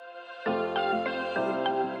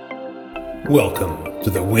Welcome to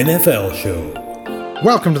the WINFL Show.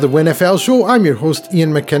 Welcome to the WINFL Show. I'm your host,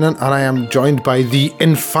 Ian McKinnon, and I am joined by the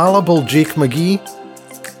infallible Jake McGee.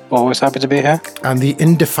 Always happy to be here. And the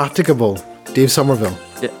indefatigable Dave Somerville.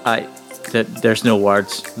 There's no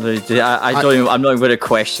words. I'm not even going to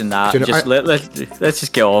question that. Let's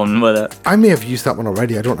just get on with it. I may have used that one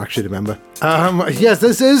already. I don't actually remember. Yes,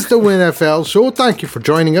 this is the WINFL Show. Thank you for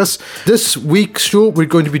joining us. This week's show, we're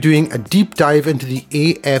going to be doing a deep dive into the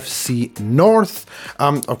AFC North.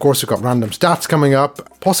 Of course, we've got random stats coming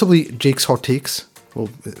up. Possibly Jake's hot takes. We'll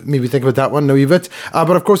maybe think about that one a wee bit.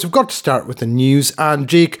 But of course, we've got to start with the news. And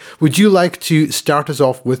Jake, would you like to start us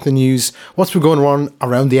off with the news? What's been going on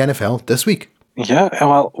around the NFL this week? Yeah,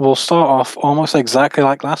 well, we'll start off almost exactly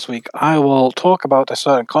like last week. I will talk about a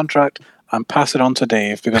certain contract and pass it on to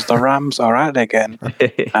Dave because the Rams are at it again.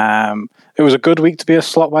 It was a good week to be a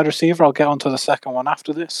slot wide receiver. I'll get onto the second one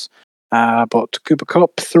after this. But Cooper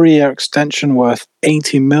Kupp, 3-year extension worth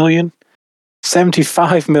 $80 million.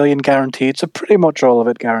 75 million guaranteed, so pretty much all of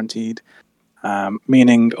it guaranteed,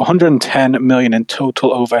 meaning 110 million in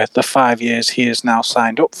total over the 5 years he is now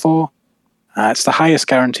signed up for. It's the highest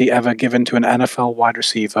guarantee ever given to an NFL wide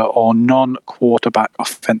receiver or non-quarterback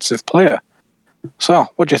offensive player. So,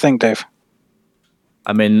 what do you think, Dave?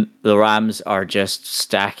 I mean, the Rams are just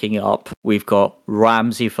stacking up. We've got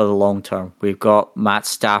Ramsey for the long term. We've got Matt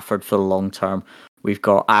Stafford for the long term. We've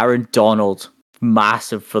got Aaron Donald,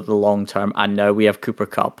 massive for the long term, and now we have Cooper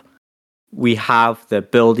Kupp. We have the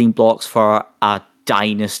building blocks for a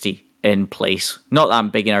dynasty in place. Not that I'm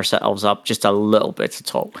bigging ourselves up, just a little bit to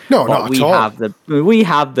talk. No, but not at all. We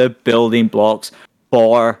have the building blocks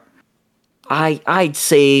for, I'd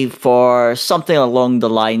say, for something along the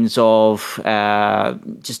lines of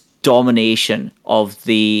just domination of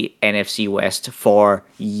the NFC West for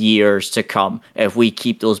years to come. If we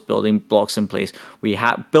keep those building blocks in place, we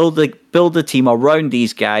have build the team around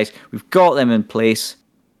these guys. We've got them in place.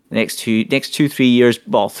 The next 3 years,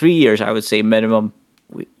 well, 3 years, I would say minimum.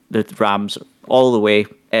 The Rams all the way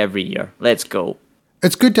every year. Let's go.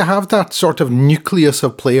 It's good to have that sort of nucleus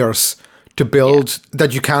of players to build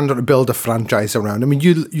that you can build a franchise around. I mean,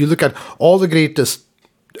 you look at all the greatest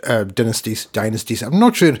dynasties. I'm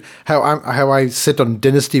not sure how I sit on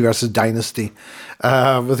dynasty versus dynasty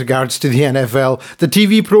with regards to the NFL. The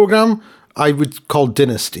TV program I would call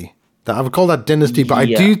dynasty. I would call that dynasty, but I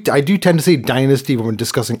do tend to say dynasty when we're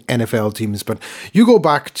discussing NFL teams. But you go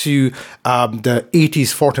back to the 80s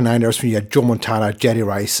 49ers when you had Joe Montana, Jerry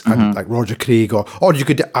Rice, and like Roger Craig, or you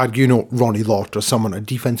could argue, Ronnie Lott or someone, a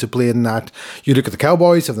defensive player in that. You look at the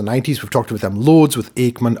Cowboys of the 90s, we've talked about them loads with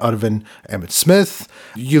Aikman, Irvin, Emmitt Smith.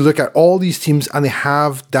 You look at all these teams and they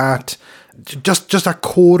have that just a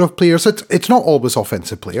core of players. It's not always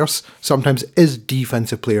offensive players. Sometimes it is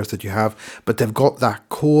defensive players that you have, but they've got that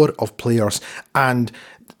core of players, and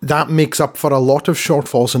that makes up for a lot of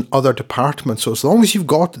shortfalls in other departments. So as long as you've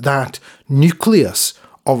got that nucleus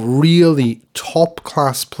of really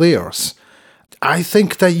top-class players, I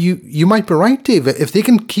think that you might be right, Dave. If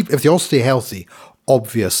they all stay healthy,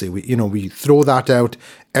 obviously, we throw that out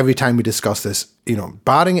every time we discuss this,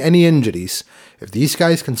 barring any injuries. If these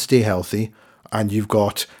guys can stay healthy and you've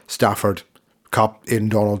got Stafford, Kupp, Aidan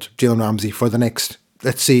Donald, Jalen Ramsey for the next,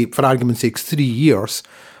 let's say, for argument's sake, 3 years,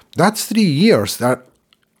 that's 3 years that,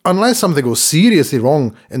 unless something goes seriously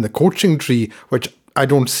wrong in the coaching tree, which I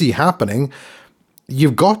don't see happening,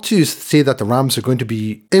 you've got to say that the Rams are going to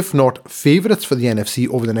be, if not favourites for the NFC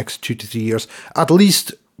over the next 2 to 3 years, at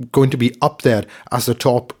least going to be up there as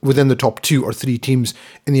within the top 2 or 3 teams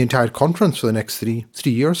in the entire conference for the next three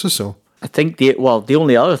years or so. I think the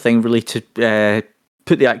only other thing really to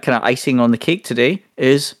put that kind of icing on the cake today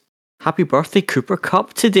is happy birthday Cooper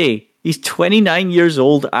Kupp today. He's 29 years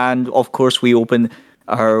old, and of course we open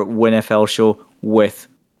our WINFL show with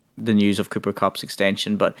the news of Cooper Kupp's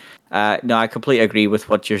extension. But no, I completely agree with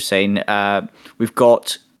what you're saying. We've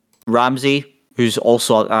got Ramsey, who's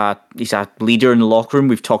also he's a leader in the locker room.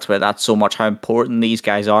 We've talked about that so much, how important these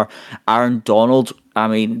guys are. Aaron Donald, I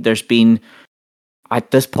mean, there's been,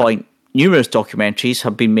 at this point, numerous documentaries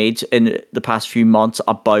have been made in the past few months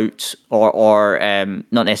about, or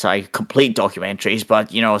not necessarily complete documentaries,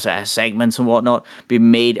 but segments and whatnot,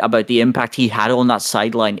 been made about the impact he had on that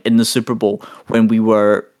sideline in the Super Bowl when we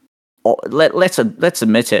were. Let's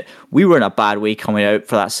admit it, we were in a bad way coming out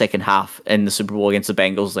for that second half in the Super Bowl against the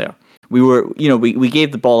Bengals. There, we were, we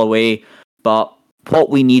gave the ball away, but what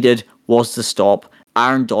we needed was to stop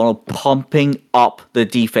Aaron Donald pumping up the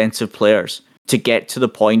defensive players to get to the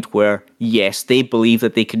point where, yes, they believe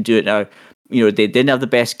that they can do it now. They didn't have the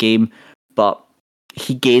best game, but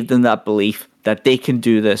he gave them that belief that they can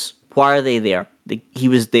do this. Why are they there? He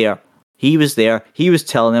was there. He was there. He was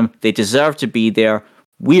telling them they deserve to be there.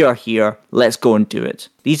 We are here. Let's go and do it.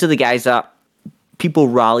 These are the guys that people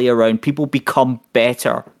rally around. People become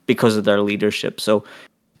better because of their leadership. So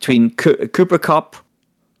between Cooper Kupp,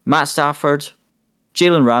 Matt Stafford,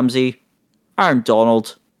 Jalen Ramsey, Aaron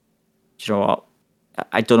Donald, you know what?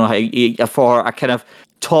 I don't know how for a kind of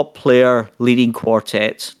top player leading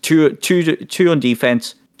quartet, two on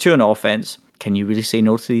defense, 2 on offense. Can you really say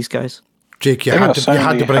no to these guys? Jake, you had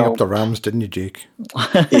to bring up the Rams, didn't you, Jake?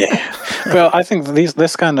 Yeah. Well, I think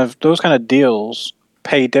those kind of deals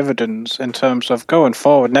pay dividends in terms of going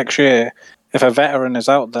forward next year. If a veteran is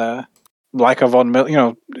out there, like a Von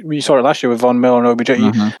Miller, we saw it last year with Von Miller and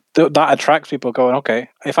OBJ, that attracts people going, okay,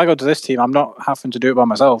 if I go to this team, I'm not having to do it by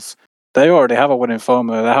myself. They already have a winning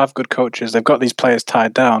formula. They have good coaches. They've got these players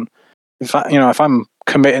tied down. If I'm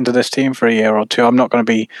committing to this team for a year or two, I'm not going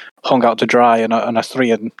to be hung out to dry in a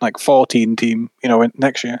 3-14 team,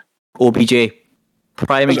 next year. OBJ,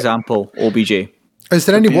 prime example. OBJ. Is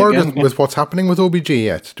there any word with what's happening with OBJ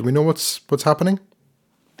yet? Do we know what's happening?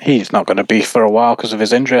 He's not going to be for a while because of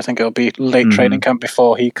his injury. I think it'll be late training camp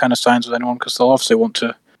before he kind of signs with anyone, because they'll obviously want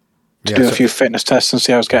to do a few fitness tests and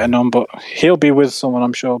see how he's getting on. But he'll be with someone,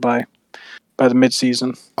 I'm sure, by the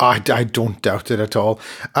mid-season. I don't doubt it at all.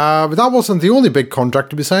 But that wasn't the only big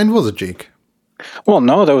contract to be signed, was it, Jake? Well,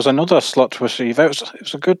 no, there was another slot receiver. It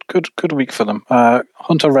was a good week for them.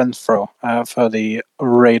 Hunter Renfrow for the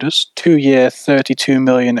Raiders, 2-year, $32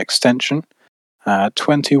 million extension,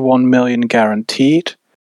 $21 million guaranteed.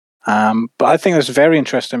 But I think it's very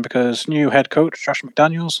interesting because new head coach Josh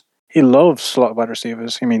McDaniels, he loves slot wide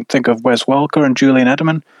receivers. I mean, think of Wes Welker and Julian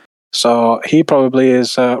Edelman. So he probably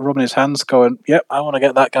is rubbing his hands going, yep, I want to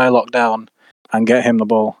get that guy locked down and get him the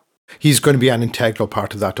ball. He's going to be an integral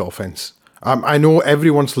part of that offense. I know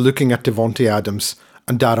everyone's looking at Devontae Adams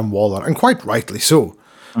and Darren Waller, and quite rightly so.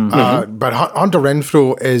 But Hunter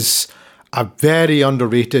Renfrow is a very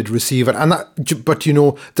underrated receiver. But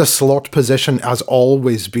the slot position has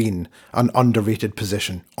always been an underrated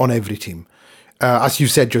position on every team. As you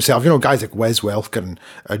said yourself, guys like Wes Welker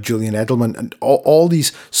and Julian Edelman and all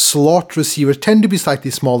these slot receivers tend to be slightly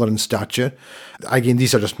smaller in stature. Again,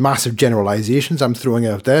 these are just massive generalizations I'm throwing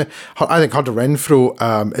out there. I think Hunter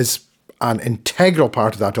Renfrow is an integral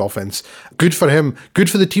part of that offense. Good for him. Good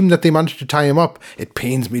for the team that they managed to tie him up. It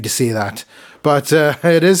pains me to say that. But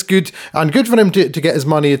it is good. And good for him to get his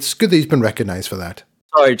money. It's good that he's been recognised for that.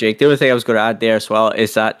 Sorry, Jake. The only thing I was going to add there as well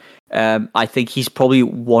is that I think he's probably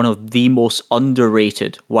one of the most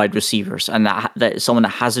underrated wide receivers, and that someone that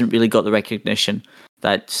hasn't really got the recognition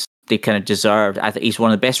that they kind of deserved. I think he's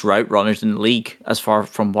one of the best route runners in the league, as far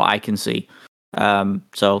from what I can see.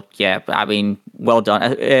 So yeah, I mean, well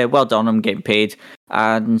done him getting paid,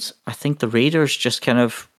 and I think the Raiders just kind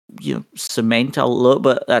of cement a little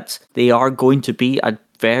bit that they are going to be a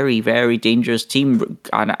very, very dangerous team,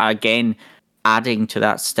 and again, adding to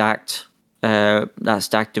that stacked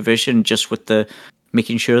division, just with the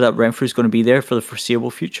making sure that Renfrew's going to be there for the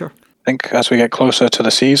foreseeable future. I think as we get closer to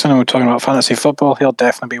the season and we're talking about fantasy football, he'll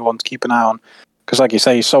definitely be one to keep an eye on, because like you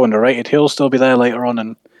say, he's so underrated. He'll still be there later on,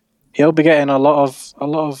 and he'll be getting a lot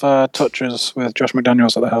of touches with Josh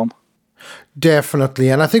McDaniels at the helm. Definitely,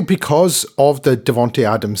 and I think because of the Devontae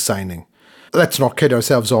Adams signing, let's not kid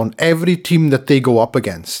ourselves on, every team that they go up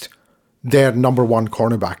against, their number one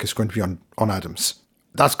cornerback is going to be on Adams.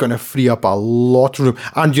 That's going to free up a lot of room.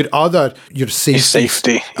 And your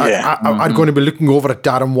safety are going to be looking over at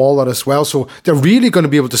Darren Waller as well. So they're really going to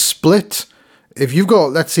be able to split. If you've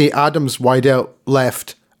got, let's say, Adams wide out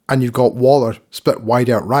left and you've got Waller split wide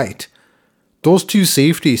out right, those two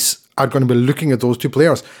safeties are going to be looking at those two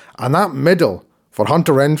players. And that middle for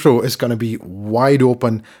Hunter Renfrow is going to be wide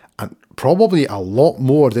open, and probably a lot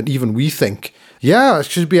more than even we think. Yeah, it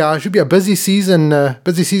should be a busy season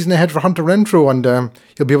ahead for Hunter Renfrow, and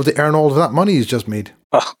he'll be able to earn all of that money he's just made.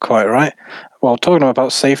 Oh, quite right. Well, talking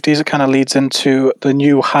about safeties, it kind of leads into the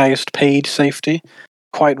new highest paid safety.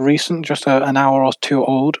 Quite recent, just an hour or two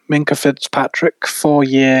old. Minka Fitzpatrick,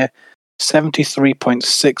 4-year,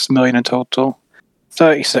 $73.6 million in total.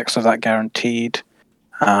 36 of that guaranteed.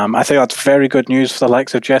 I think that's very good news for the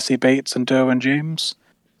likes of Jesse Bates and Derwin James.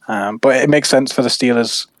 But it makes sense for the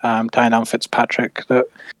Steelers tying down Fitzpatrick. That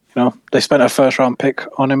they spent a first-round pick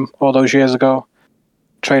on him all those years ago,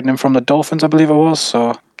 trading him from the Dolphins, I believe it was.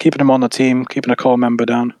 So keeping him on the team, keeping a core member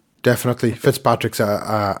down. Definitely, Fitzpatrick's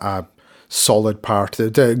a solid part,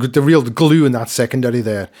 the real glue in that secondary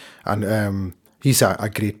there, and he's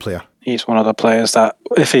a great player. He's one of the players that,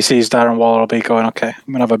 if he sees Darren Waller, will be going, okay,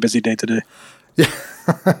 I'm going to have a busy day today. Yeah,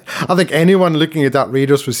 I think anyone looking at that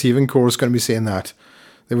Raiders receiving core is going to be saying that.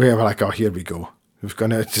 They were like, oh, here we go.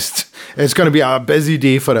 it's going to be a busy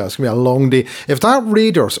day for us. It's going to be a long day. If that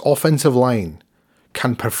Raiders offensive line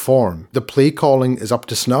can perform, the play calling is up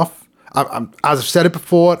to snuff. As I've said it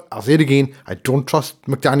before, I'll say it again, I don't trust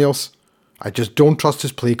McDaniels. I just don't trust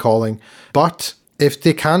his play calling. But if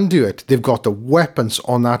they can do it, they've got the weapons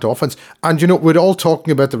on that offense. And, we're all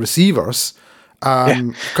talking about the receivers.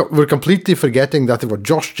 We're completely forgetting that they've got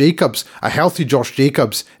Josh Jacobs. A healthy Josh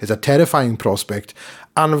Jacobs is a terrifying prospect.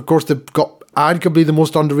 And, of course, they've got arguably the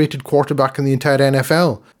most underrated quarterback in the entire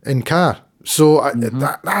NFL in Carr. So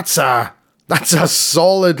that's a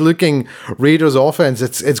solid-looking Raiders offense.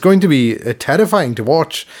 It's going to be terrifying to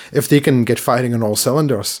watch if they can get firing on all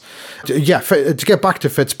cylinders. Yeah, to get back to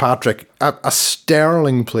Fitzpatrick, a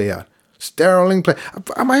sterling player. Sterling player.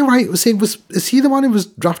 Am I right in saying, is he the one who was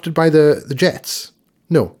drafted by the Jets?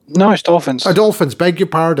 No, it's Dolphins. Dolphins, beg your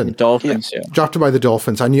pardon. Dolphins, yeah. Drafted by the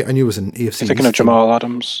Dolphins. I knew it was an AFC. Thinking of Jamal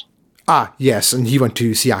Adams. Yes, and he went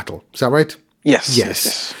to Seattle. Is that right?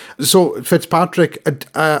 Yes. So Fitzpatrick,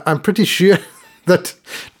 I'm pretty sure that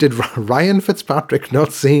did Ryan Fitzpatrick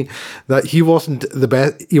not say that he wasn't the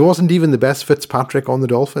best? He wasn't even the best Fitzpatrick on the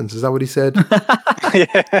Dolphins. Is that what he said? Yeah,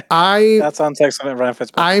 that sounds like something Ryan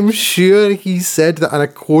Fitzpatrick. I'm sure he said that in a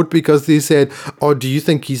quote because they said, "Oh, do you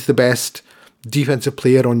think he's the best defensive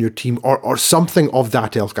player on your team?" or something of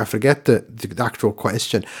that ilk. I forget the actual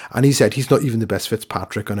question. And he said he's not even the best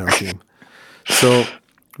Fitzpatrick on our team. So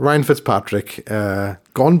Ryan Fitzpatrick,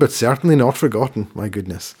 gone but certainly not forgotten. My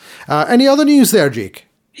goodness. Any other news there, Jake?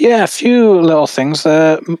 Yeah, a few little things.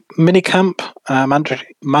 Minicamp,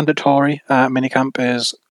 mandatory minicamp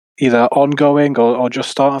is either ongoing or just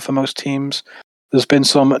starting for most teams. There's been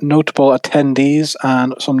some notable attendees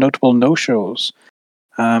and some notable no-shows.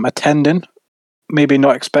 Attending, maybe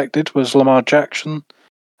not expected, was Lamar Jackson,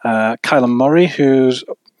 Kyler Murray, who's,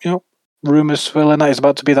 rumours swirling that he's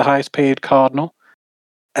about to be the highest paid Cardinal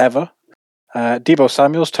ever. Deebo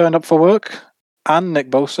Samuel's turned up for work, and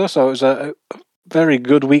Nick Bosa, so it was a very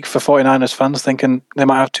good week for 49ers fans, thinking they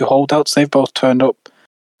might have two holdouts. They've both turned up,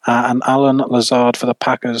 and Alan Lazard for the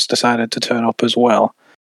Packers decided to turn up as well.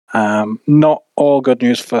 Not all good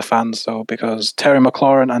news for fans, though, because Terry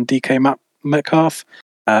McLaurin and DK Metcalf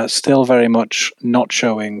still very much not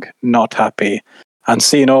showing, not happy, and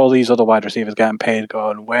seeing all these other wide receivers getting paid,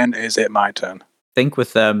 going, when is it my turn? I think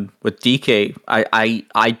with DK,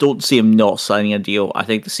 I don't see him not signing a deal. I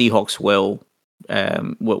think the Seahawks will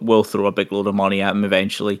throw a big load of money at him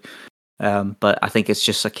eventually. But I think it's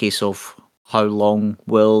just a case of how long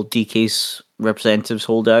will DK's representatives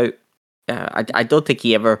hold out. I don't think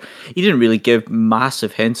he didn't really give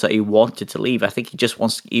massive hints that he wanted to leave. I think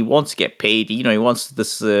he wants to get paid. He wants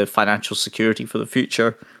this financial security for the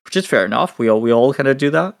future, which is fair enough. We all kind of do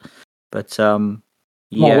that. But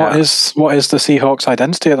yeah. Well, what is the Seahawks'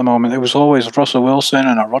 identity at the moment? It was always Russell Wilson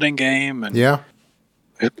and a running game. And yeah.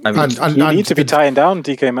 You need to be tying down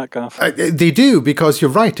DK Metcalf. They do, because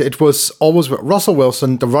you're right. It was always with Russell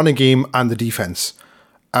Wilson, the running game, and the defense.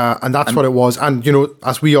 And that's what it was. And,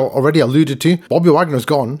 as we already alluded to, Bobby Wagner's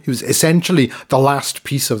gone. He was essentially the last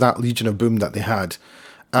piece of that Legion of Boom that they had.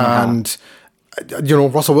 And,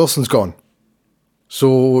 Russell Wilson's gone.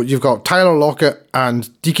 So you've got Tyler Lockett and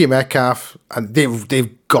DK Metcalf, and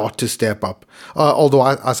they've got to step up. Although,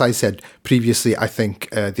 as I said previously, I think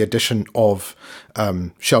the addition of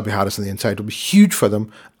Shelby Harris on the inside will be huge for them,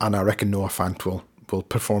 and I reckon Noah Fant will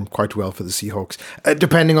perform quite well for the Seahawks.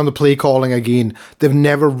 Depending on the play calling, again, they've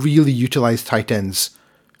never really utilised tight ends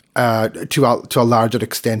to a larger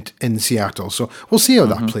extent in Seattle. So we'll see how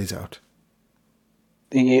that plays out.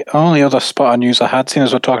 The only other spot of news I had seen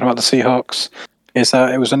as we're talking about the Seahawks is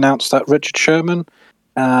that it was announced that Richard Sherman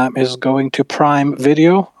is going to Prime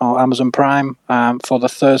Video or Amazon Prime for the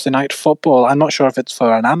Thursday Night Football. I'm not sure if it's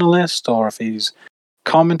for an analyst or if he's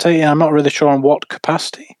commentating. I'm not really sure in what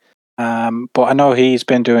capacity. But I know he's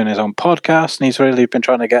been doing his own podcast, and he's really been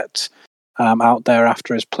trying to get out there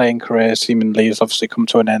after his playing career. Seemingly has obviously come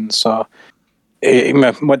to an end. So he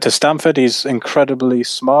went to Stanford. He's incredibly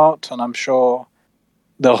smart, and I'm sure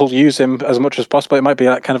they'll use him as much as possible. It might be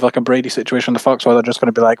kind of like a Brady situation in the Fox, where they're just going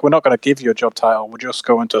to be like, we're not going to give you a job title. We're just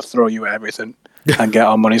going to throw you at everything and get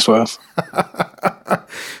our money's worth.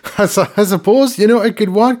 I suppose, it could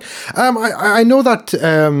work. I know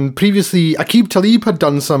that previously Aqib Talib had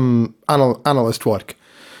done some analyst work.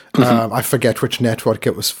 I forget which network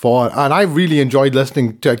it was for. And I really enjoyed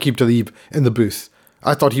listening to Aqib Talib in the booth.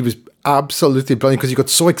 I thought he was absolutely brilliant because he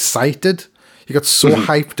got so excited. He got so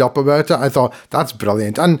hyped up about it. I thought, that's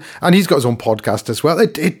brilliant. And he's got his own podcast as well.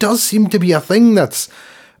 It does seem to be a thing that's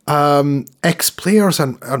ex-players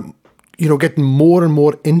and getting more and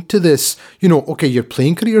more into this, okay, your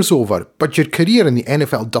playing career's over, but your career in the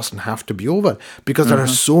NFL doesn't have to be over because there are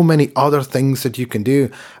so many other things that you can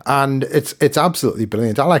do. And it's absolutely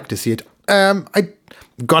brilliant. I like to see it.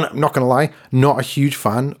 Not gonna lie, not a huge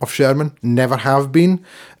fan of Sherman, never have been.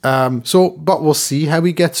 But we'll see how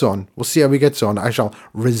he gets on. I shall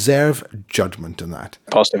reserve judgment on that.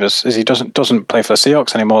 Positive is he doesn't play for the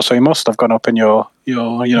Seahawks anymore, so he must have gone up in your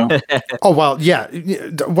Oh well, yeah.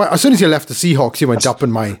 Well, as soon as he left the Seahawks, he went up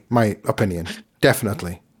in my opinion.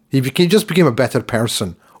 Definitely, he just became a better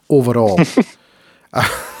person overall.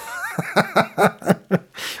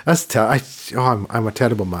 I'm a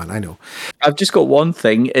terrible man, I know. I've just got one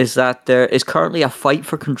thing, is that there is currently a fight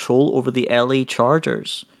for control over the LA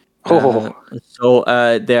Chargers.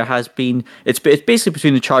 There has been, it's basically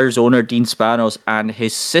between the Chargers owner, Dean Spanos, and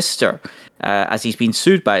his sister, as he's been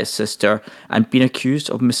sued by his sister and been accused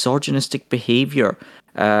of misogynistic behavior,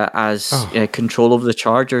 control over the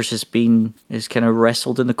Chargers is kind of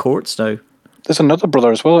wrestled in the courts now. There's another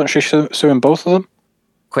brother as well, isn't she suing both of them?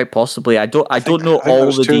 Quite possibly. I don't know all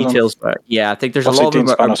the details, but yeah, I think there's a lot of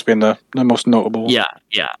them. Spanos being the most notable. Yeah.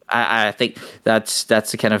 I think that's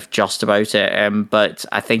the kind of just about it. But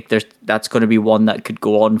I think that's going to be one that could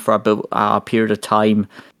go on for a period of time.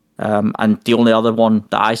 And the only other one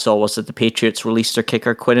that I saw was that the Patriots released their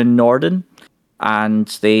kicker Quinnen Norden, and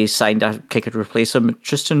they signed a kicker to replace him,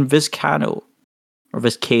 Tristan Vizcano. Or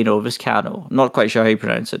Vizcano. I'm not quite sure how you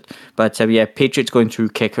pronounce it. But Patriots going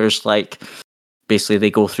through kickers like. Basically, they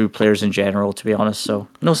go through players in general, to be honest. So,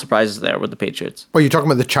 no surprises there with the Patriots. Well, you're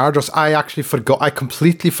talking about the Chargers. I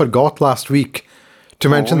completely forgot last week to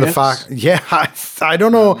mention the fact. Yeah, I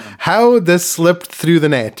don't know how this slipped through the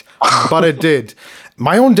net, but it did.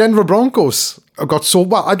 My own Denver Broncos got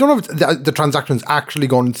sold. Well, I don't know if the transaction's actually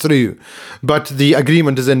gone through, but the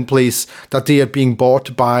agreement is in place that they are being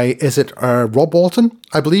bought by, is it Rob Walton,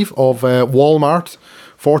 I believe, of Walmart.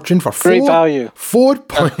 Fortune for great value.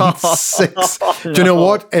 4.6. No. Do you know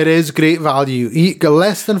what? It is great value.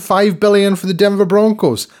 Less than $5 billion for the Denver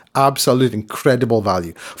Broncos. Absolute incredible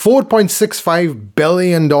value. $4.65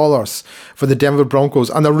 billion for the Denver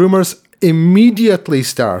Broncos. And the rumors immediately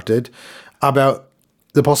started about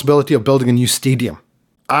the possibility of building a new stadium.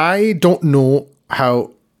 I don't know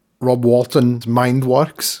how Rob Walton's mind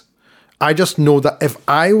works. I just know that if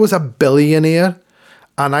I was a billionaire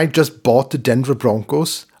and I just bought the Denver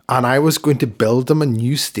Broncos and I was going to build them a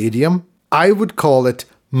new stadium, I would call it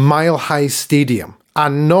Mile High Stadium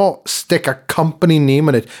and not stick a company name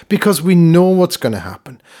in it, because we know what's going to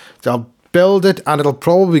happen. They'll build it and it'll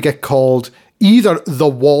probably get called either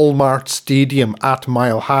the Walmart Stadium at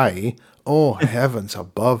Mile High, oh heavens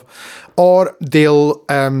above, or they'll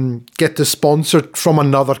get the sponsor from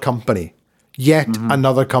another company,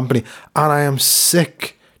 another company. And I am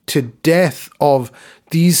sick to death of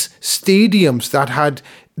these stadiums that had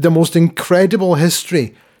the most incredible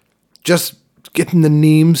history just getting the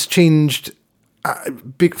names changed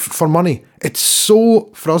big for money. It's so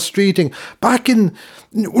frustrating. Back in,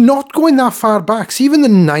 not going that far back, see, even the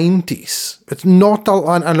 90s, it's not,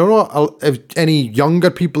 I don't know if any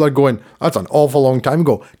younger people are going, that's an awful long time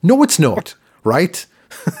ago. No, it's not, right?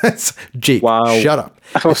 It's Jake, shut up.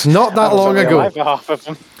 It's not that long ago.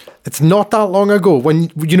 It's not that long ago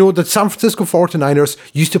when, the San Francisco 49ers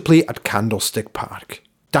used to play at Candlestick Park.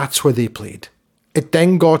 That's where they played. It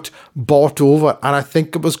then got bought over, and I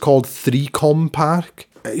think it was called 3Com Park.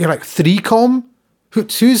 You're like, 3Com?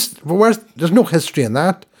 There's no history in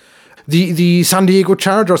that. The San Diego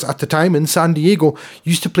Chargers at the time in San Diego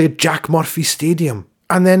used to play at Jack Murphy Stadium.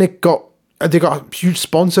 And then they got a huge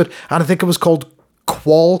sponsor, and I think it was called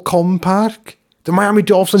Qualcomm Park. The Miami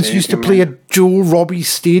Dolphins used to play at Joe Robbie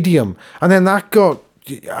Stadium, and then that got,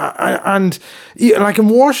 and like in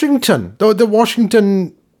Washington, the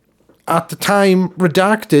Washington at the time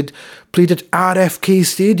redacted played at RFK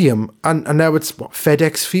Stadium, and now it's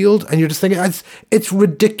FedEx Field, and you're just thinking it's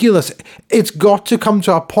ridiculous. It's got to come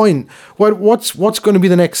to a point where what's going to be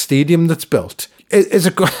the next stadium that's built? Is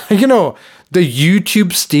it the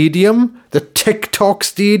YouTube stadium, the TikTok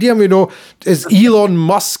stadium? Is Elon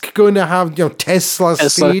Musk going to have Tesla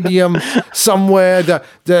Stadium somewhere?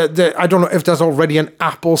 The I don't know if there's already an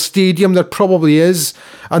Apple Stadium. There probably is.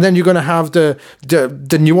 And then you're going to have the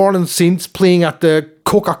New Orleans Saints playing at the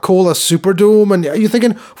Coca-Cola Superdome, and you're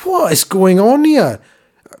thinking, what is going on here?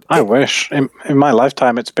 I wish in my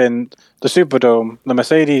lifetime it's been the Superdome, the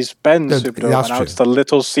Mercedes-Benz Superdome, and now it's the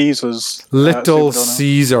Little Caesars. Little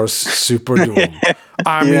Caesars Superdome.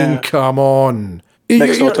 I mean, come on.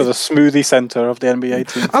 Next door to the smoothie center of the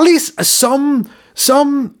NBA team. At least some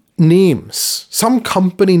names, some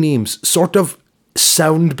company names sort of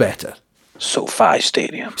sound better. SoFi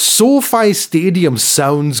Stadium. SoFi Stadium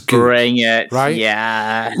sounds good. Bring it, right?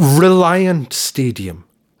 yeah. Reliant Stadium.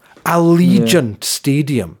 Allegiant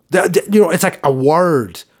Stadium. It's like a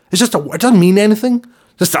word. It's just it doesn't mean anything.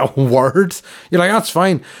 Just a word. You're like, that's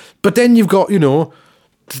fine. But then you've got, the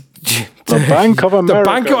Bank of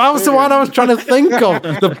America. That was the one I was trying to think of.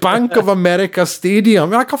 The Bank of America Stadium.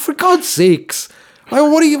 Like, oh, for God's sakes.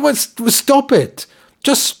 Like, stop it.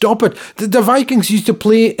 Just stop it. The Vikings used to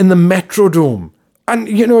play in the Metrodome. And,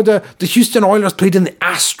 the Houston Oilers played in the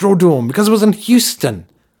Astrodome because it was in Houston.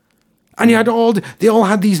 And you had they all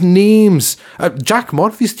had these names. Jack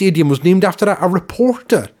Murphy Stadium was named after a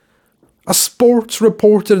reporter. A sports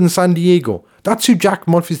reporter in San Diego. That's who Jack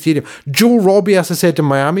Murphy Stadium. Joe Robbie, as I said, in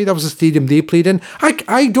Miami, that was the stadium they played in.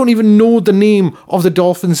 I don't even know the name of the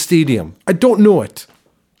Dolphins Stadium. I don't know it.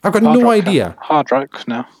 I've got no idea. Hard Rock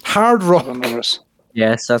now. Hard Rock.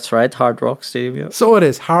 Yes, that's right. Hard Rock Stadium. So it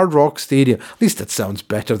is. Hard Rock Stadium. At least it sounds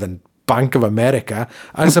better than Bank of America,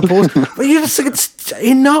 I suppose. But you just think it's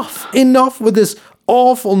enough. Enough with this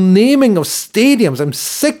awful naming of stadiums. I'm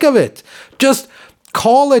sick of it. Just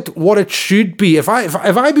call it what it should be. If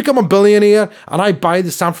I become a billionaire and I buy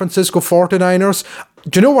the San Francisco 49ers,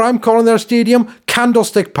 do you know what I'm calling their stadium?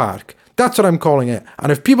 Candlestick Park. That's what I'm calling it. And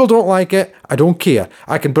if people don't like it, I don't care.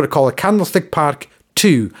 I can call it Candlestick Park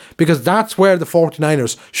 2, because that's where the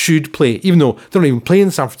 49ers should play, even though they don't even play in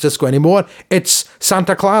San Francisco anymore. It's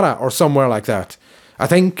Santa Clara or somewhere like that. I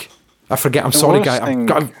think. I forget. I'm sorry, guys. I'm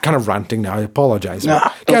kind of ranting now. I apologise.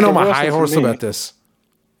 Getting on my high horse about this.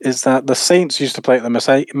 Is that the Saints used to play at the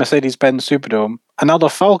Mercedes-Benz Superdome, and now the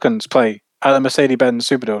Falcons play at the Mercedes-Benz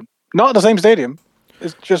Superdome. Not at the same stadium.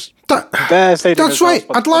 It's just their stadium. That's right.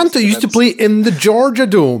 Atlanta used to play in the Georgia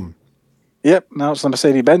Dome. Yep, now it's the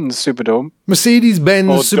Mercedes-Benz Superdome.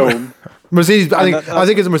 Mercedes-Benz Dome. Mercedes. I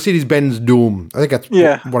think it's a Mercedes-Benz Dome. I think that's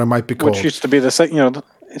what it might be called. Which used to be the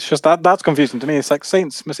it's just that's confusing to me. It's like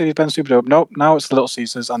Saints, Mercedes-Benz Superdome. Nope, now it's the Little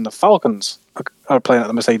Caesars, and the Falcons are playing at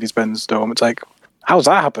the Mercedes-Benz Dome. It's like, how's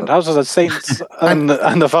that happened? How's the Saints and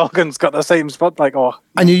the Falcons got the same spot? Like,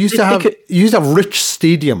 and you used to have Rich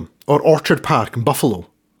Stadium or Orchard Park in Buffalo.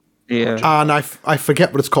 Yeah, and I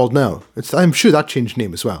forget what it's called now. I'm sure that changed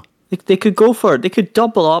name as well. They could go for it. They could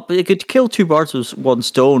double up. They could kill two birds with one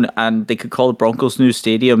stone, and they could call the Broncos' new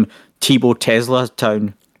stadium Tebow Tesla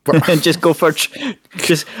Town. And just go for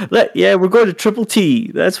we're going to Triple T.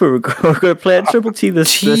 That's where we're going. We're going to play at Triple T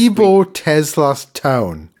this Tebow Tesla's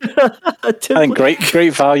Town. I think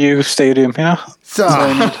great value stadium, So,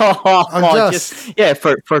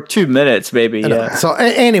 for 2 minutes maybe. Yeah. So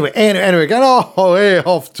anyway, get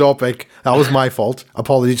off topic. That was my fault.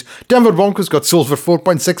 Apologies. Denver Broncos got sold for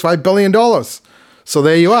 $4.65 billion. So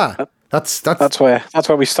there you are. That's where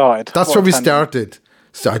we started. That's where we started.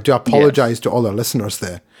 So I do apologize to all our listeners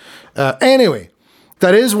there. Anyway,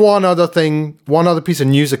 there is one other piece of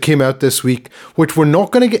news that came out this week, which we're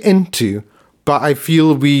not going to get into, but I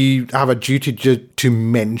feel we have a duty to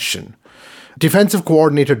mention. Defensive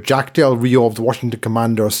coordinator Jack Del Rio of the Washington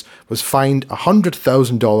Commanders was fined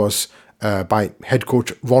 $100,000 by head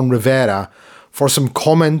coach Ron Rivera for some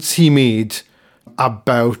comments he made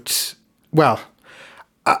about,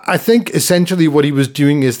 I think essentially what he was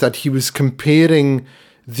doing is that he was comparing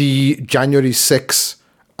the January 6th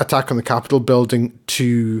attack on the Capitol building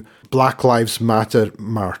to Black Lives Matter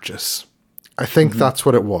marches. I think that's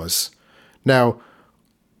what it was. Now,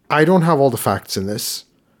 I don't have all the facts in this.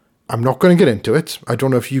 I'm not going to get into it. I don't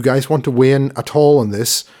know if you guys want to weigh in at all on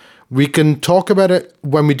this. We can talk about it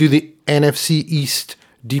when we do the NFC East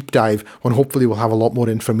deep dive, when hopefully we'll have a lot more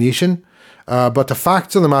information. But the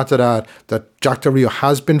facts of the matter are that Jack Del Rio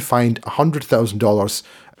has been fined $100,000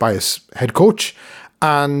 by his head coach,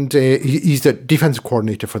 and he's the defensive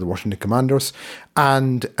coordinator for the Washington Commanders,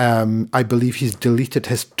 and I believe he's deleted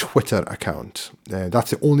his Twitter account. That's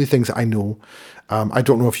the only things that I know. I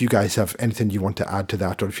don't know if you guys have anything you want to add to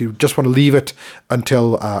that, or if you just want to leave it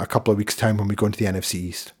until a couple of weeks' time when we go into the NFC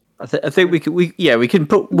East. I think we can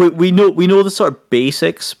put we know the sort of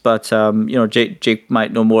basics, but Jake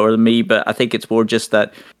might know more than me, but I think it's more just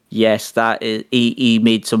that he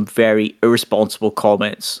made some very irresponsible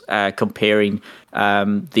comments comparing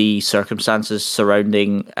the circumstances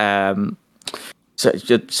surrounding all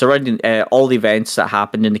the events that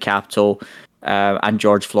happened in the Capitol and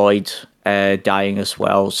George Floyd dying as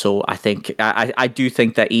well. So I think I do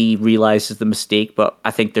think that he realizes the mistake, but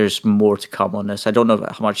I think there's more to come on this. I don't know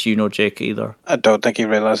how much you know, Jake, either. I don't think he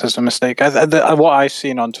realizes the mistake. What I've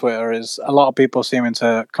seen on Twitter is a lot of people seeming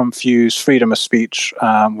to confuse freedom of speech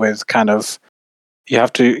with kind of you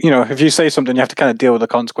have to, if you say something, you have to kind of deal with the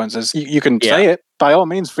consequences. You can say it, by all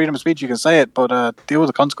means, freedom of speech, you can say it, but deal with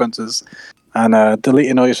the consequences. And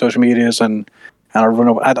deleting all your social medias and run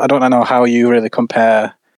over. I don't know how you really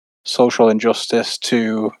compare social injustice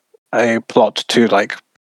to a plot to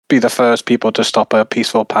be the first people to stop a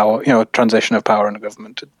peaceful power, transition of power in the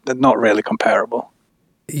government. They're not really comparable.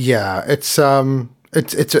 Yeah,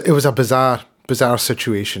 it was a bizarre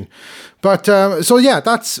situation, but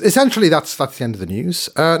that's essentially that's the end of the news.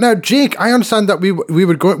 Now, Jake, I understand that we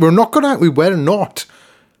were not.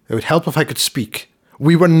 It would help if I could speak.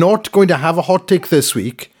 We were not going to have a hot take this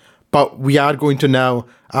week, but we are going to now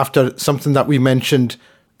after something that we mentioned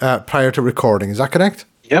prior to recording. Is that correct?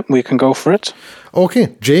 Yep, we can go for it.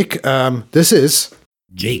 Okay, Jake, this is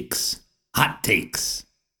Jake's Hot Takes.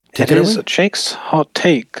 It is Jake's hot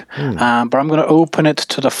take, but I'm going to open it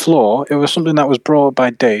to the floor. It was something that was brought up by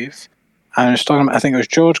Dave, and I was talking about, I think it was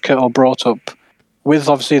George Kittle brought up with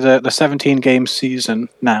obviously the 17-game season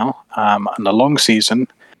now, and the long season.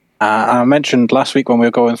 I mentioned last week when we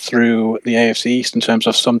were going through the AFC East in terms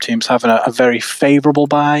of some teams having a very favourable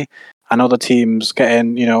bye, and other teams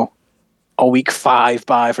getting, a week 5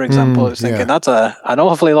 bye, for example. I was thinking that's an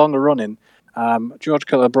awfully long running. George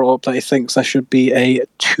Kittle brought up that he thinks there should be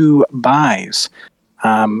 2 byes.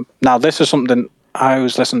 Now, this is something I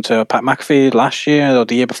was listening to Pat McAfee last year or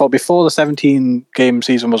the year before the 17-game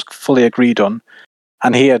season was fully agreed on,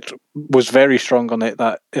 and he was very strong on it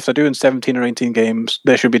that if they're doing 17 or 18 games,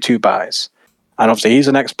 there should be 2 byes. And obviously, he's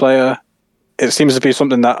an ex-player. It seems to be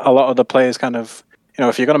something that a lot of the players kind of,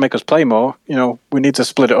 if you're going to make us play more, we need to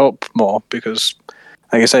split it up more because,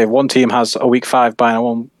 like I say, if one team has a week 5 bye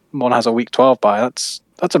and one has a week 12 bye, that's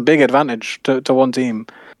a big advantage to one team.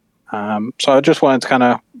 So I just wanted to kind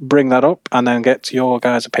of bring that up and then get your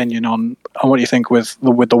guys' opinion on what you think with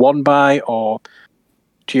the 1 bye, or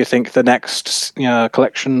do you think the next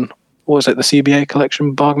collection, what was it, the CBA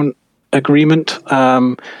collection bargain agreement,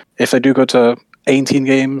 if they do go to 18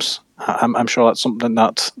 games, I'm sure that's something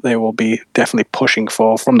that they will be definitely pushing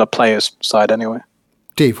for from the players' side anyway.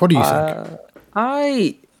 Dave, what do you think?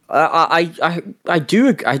 I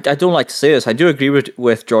do. I don't like to say this. I do agree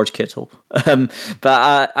with George Kittle,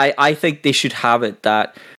 but I think they should have it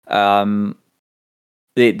that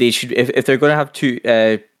they should, if they're going to have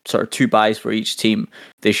 2 byes for each team,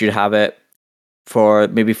 they should have it for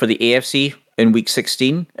the AFC in week 6,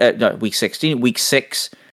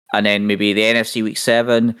 and then maybe the NFC week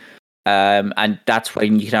 7, and that's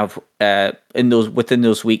when you can have within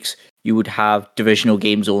those weeks you would have divisional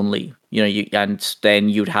games only. And then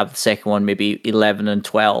you'd have the second one maybe 11 and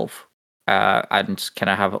 12, and kind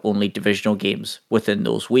of have only divisional games within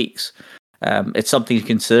those weeks. It's something to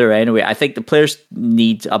consider anyway. I think the players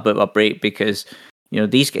need a bit of a break because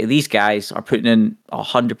these guys are putting in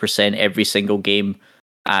 100% every single game,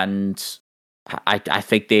 and I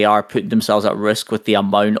think they are putting themselves at risk with the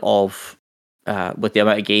amount of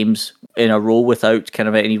games in a row without kind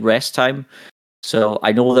of any rest time. So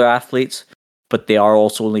I know they're athletes, but they are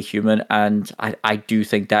also only human, and I do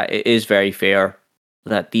think that it is very fair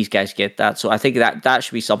that these guys get that. So I think that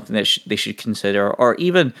should be something that they should consider, or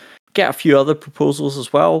even get a few other proposals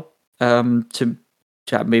as well to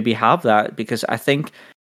maybe have that, because I think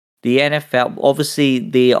the NFL, obviously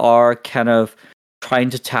they are kind of trying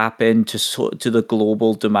to tap into to the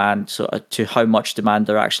global demand, so to how much demand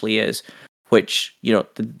there actually is, which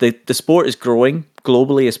the sport is growing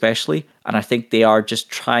globally especially, and I think they are just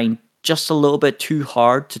trying just a little bit too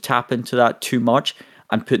hard to tap into that too much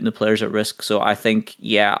and putting the players at risk. So I think,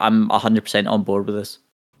 I'm 100% on board with this.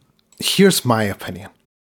 Here's my opinion.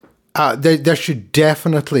 There should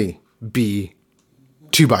definitely be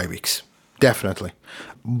 2 bye weeks. Definitely.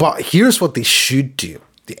 But here's what they should do.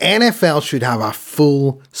 The NFL should have a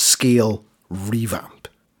full-scale revamp.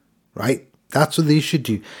 Right? That's what they should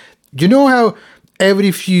do. You know how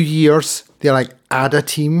every few years they add a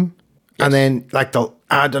team? Yes. And then they'll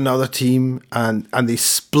add another team and they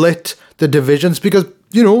split the divisions because,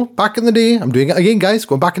 back in the day, I'm doing it again, guys,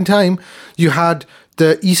 going back in time, you had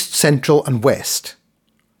the East, Central and West.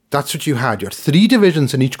 That's what you had. You had 3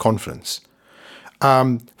 divisions in each conference.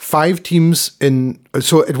 5 teams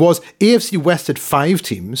so it was AFC West had 5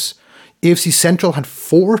 teams, AFC Central had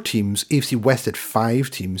 4 teams, AFC West had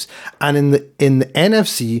 5 teams, and in the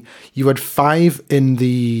NFC, you had 5 in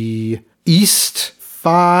the East,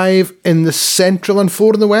 5 in the Central and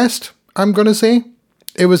 4 in the West, I'm going to say.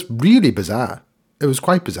 It was really bizarre. It was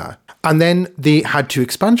quite bizarre. And then they had 2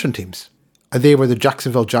 expansion teams. They were the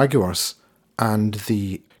Jacksonville Jaguars and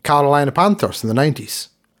the Carolina Panthers in the 90s.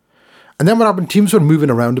 And then what happened, teams were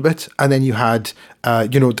moving around a bit. And then you had,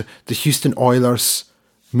 the Houston Oilers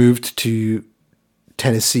moved to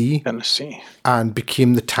Tennessee Tennessee. and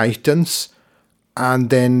became the Titans. And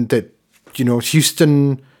then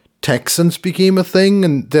Houston Texans became a thing,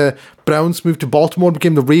 and the Browns moved to Baltimore,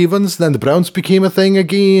 became the Ravens, then the Browns became a thing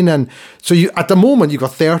again. And so at the moment, you've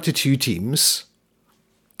got 32 teams.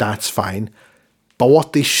 That's fine. But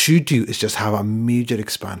what they should do is just have a major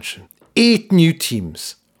expansion. 8 new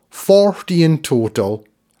teams, 40 in total,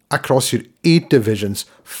 across your 8 divisions,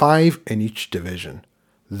 5 in each division.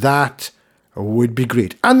 That would be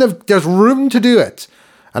great. And there's room to do it.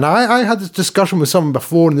 And I had this discussion with someone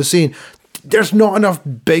before, and they're saying, there's not enough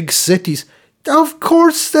big cities. Of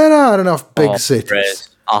course there are enough big cities.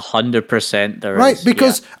 100% there is. Right,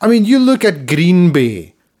 because, you look at Green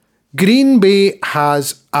Bay. Green Bay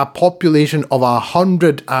has a population of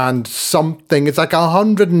 100 and something. It's like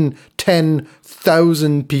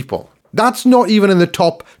 110,000 people. That's not even in the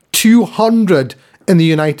top 200 in the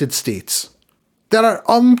United States. There are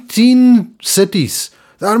umpteen cities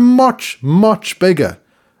that are much, much bigger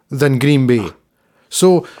than Green Bay.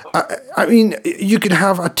 So, you could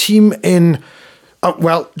have a team in,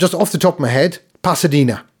 just off the top of my head,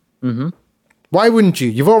 Pasadena. Mm-hmm. Why wouldn't you?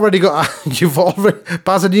 You've already got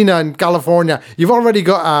Pasadena in California. You've already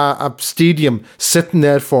got a stadium sitting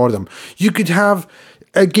there for them. You could have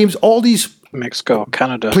games, all these Mexico,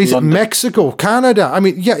 Canada, places, London. Mexico, Canada.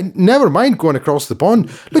 Never mind going across the pond.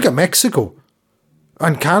 Look at Mexico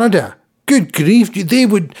and Canada. Good grief, they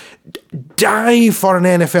would die for an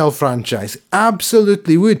NFL franchise.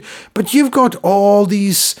 Absolutely would. But you've got all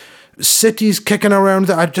these cities kicking around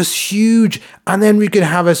that are just huge. And then we could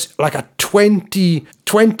have a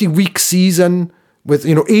 20-week season with,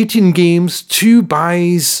 18 games, 2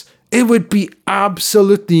 buys. It would be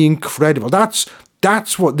absolutely incredible. That's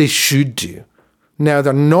what they should do. Now,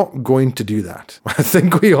 they're not going to do that. I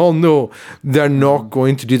think we all know they're not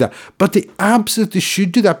going to do that. But they absolutely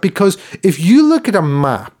should do that, because if you look at a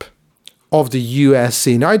map of the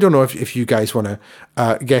USA, now I don't know if you guys want to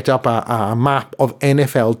get up a map of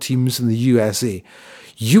NFL teams in the USA,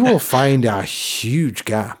 you will find a huge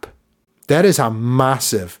gap. There is a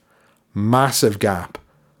massive, massive gap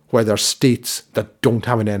where there are states that don't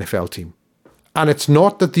have an NFL team. And it's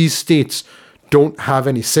not that these states don't have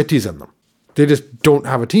any cities in them. They just don't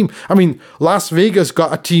have a team. Las Vegas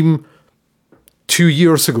got a team 2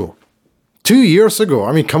 years ago. 2 years ago.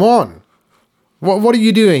 Come on. What are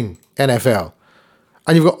you doing, NFL?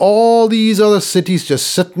 And you've got all these other cities just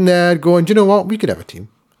sitting there going, do you know what? We could have a team.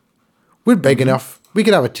 We're big enough. We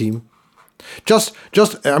could have a team. Just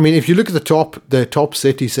if you look at the top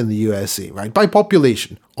cities in the USA, right, by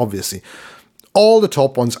population, obviously, all the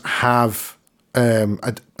top ones have a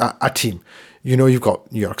team. You've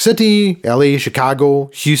got New York City, LA,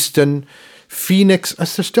 Chicago, Houston, Phoenix.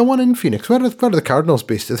 Is there still one in Phoenix? Where are the Cardinals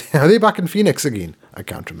based? Are they back in Phoenix again? I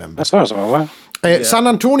can't remember. As far as I'm aware. San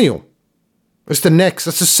Antonio. It's the next.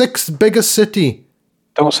 It's the 6th biggest city.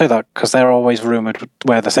 Don't say that, because they're always rumoured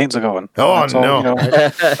where the Saints are going. Oh, no.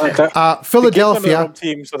 Philadelphia. Their own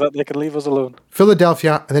team so that they can leave us alone.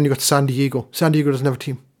 Philadelphia, and then you've got San Diego. San Diego doesn't have a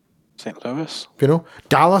team. St. Louis.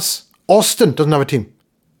 Dallas. Austin doesn't have a team.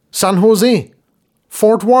 San Jose,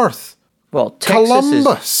 Fort Worth,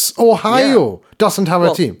 Columbus, Ohio doesn't have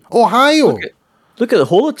a team. Ohio. Look at the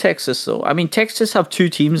whole of Texas, though. Texas have 2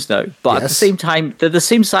 teams now, but at the same time, they're the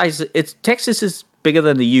same size. Texas is bigger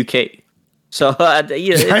than the UK. So,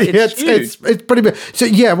 it's huge. It's pretty big. So,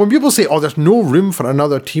 when people say, there's no room for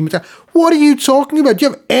another team, what are you talking about? Do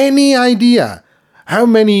you have any idea how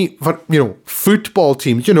many, football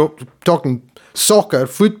teams, talking soccer,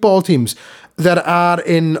 football teams, that are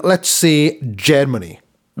in, let's say, Germany.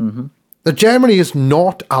 Mm-hmm. Now, Germany is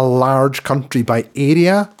not a large country by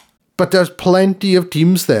area, but there's plenty of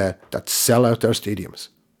teams there that sell out their stadiums.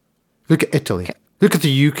 Look at Italy. Look at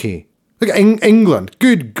the UK. Look at England.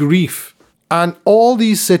 Good grief. And all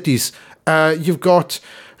these cities, you've got,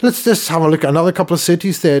 let's just have a look at another couple of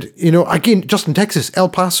cities there. Again, just in Texas, El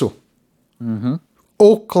Paso. Mm-hmm.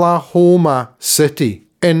 Oklahoma City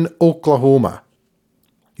in Oklahoma.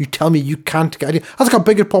 You tell me you can't get it. That's got a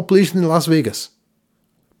bigger population than Las Vegas.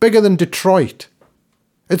 Bigger than Detroit.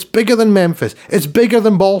 It's bigger than Memphis. It's bigger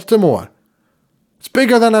than Baltimore. It's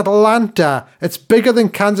bigger than Atlanta. It's bigger than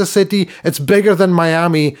Kansas City. It's bigger than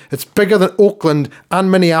Miami. It's bigger than Oakland and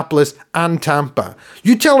Minneapolis and Tampa.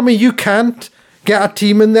 You tell me you can't get a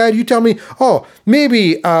team in there? You tell me,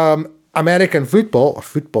 maybe American football, or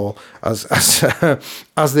football as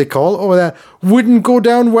they call it over there, wouldn't go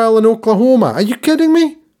down well in Oklahoma. Are you kidding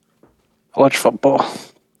me? College football.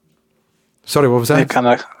 Sorry, what was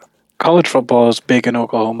that? College football is big in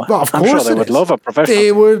Oklahoma. Well, of I'm course sure they would love a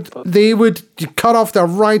professional. They would cut off their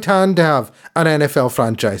right hand to have an NFL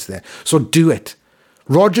franchise there. So do it.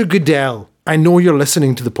 Roger Goodell, I know you're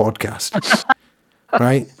listening to the podcast,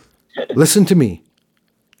 right? Listen to me.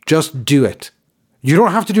 Just do it. You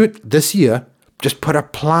don't have to do it this year. Just put a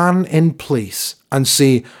plan in place and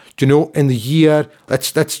say, in the year,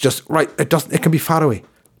 let's just, right, it can be far away,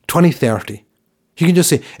 2030. You can just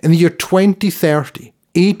say, in the year 2030,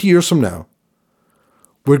 8 years from now,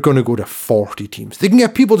 we're going to go to 40 teams. They can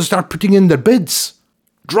get people to start putting in their bids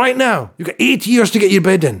right now. You've got 8 years to get your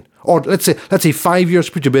bid in. Or let's say 5 years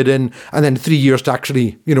to put your bid in, and then 3 years to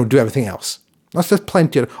actually, do everything else. That's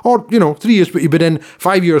plenty. Or, 3 years to put your bid in,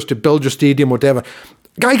 5 years to build your stadium, whatever.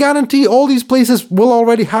 I guarantee all these places will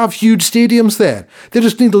already have huge stadiums there. They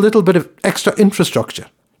just need a little bit of extra infrastructure.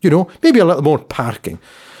 Maybe a little more parking.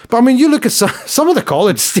 But I mean, you look at some of the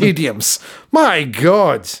college stadiums. My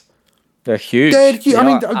God. They're huge. Huge.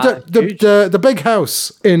 The big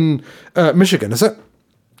house in Michigan, is it?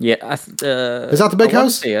 Yeah. Is that the big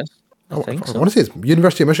house? Yes. I think so. I want to say it's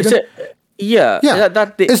University of Michigan. Yeah.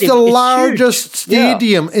 It's the largest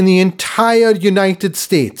stadium in the entire United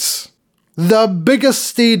States. The biggest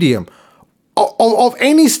stadium of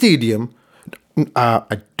any stadium.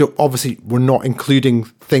 Obviously, we're not including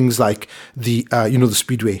things like the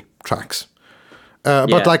Speedway tracks.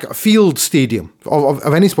 But like a field stadium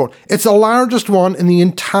of any sport. It's the largest one in the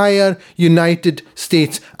entire United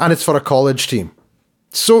States, and it's for a college team.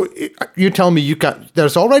 So you tell me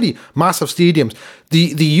there's already massive stadiums.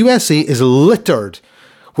 The USA is littered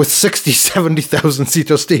with 60, 70,000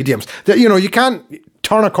 seater stadiums. That you can't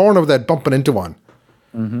turn a corner without bumping into one.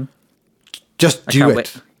 Mm-hmm. Just do it.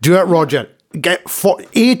 Wait. Do it, Roger. Get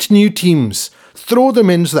 8 new teams. Throw them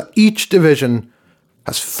in so that each division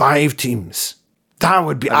has 5 teams. That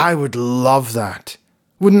would be. I would love that.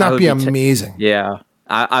 Wouldn't that be amazing? Yeah.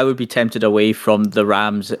 I would be tempted away from the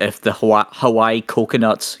Rams if the Hawaii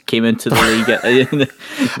Coconuts came into the league.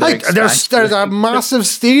 There's a massive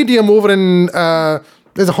stadium over in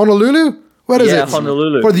is it Honolulu? Where is it?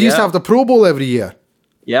 Honolulu. Where they used to have the Pro Bowl every year.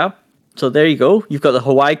 Yeah. So there you go. You've got the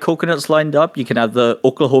Hawaii Coconuts lined up. You can have the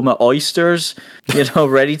Oklahoma Oysters,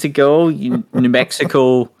 ready to go. New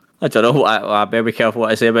Mexico. I don't know. I better be careful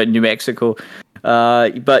what I say about New Mexico.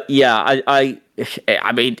 But yeah,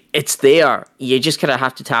 I mean, it's there. You just kind of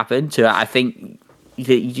have to tap into it. I think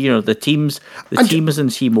the teams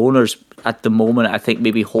and team owners at the moment, I think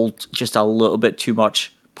maybe hold just a little bit too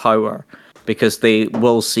much power because they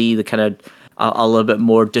will see the kind of a little bit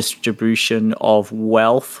more distribution of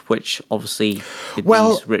wealth, which obviously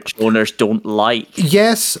these rich owners don't like.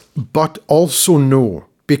 Yes, but also no,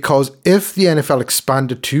 because if the NFL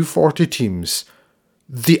expanded to 40 teams,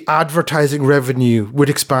 the advertising revenue would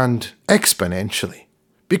expand exponentially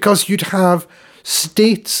because you'd have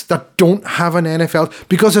states that don't have an NFL,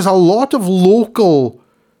 because there's a lot of local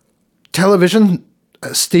television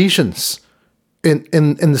stations in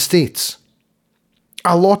the States.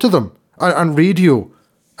 A lot of them. And radio.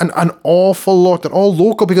 An awful lot. They're all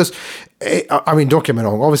local because, I mean, don't get me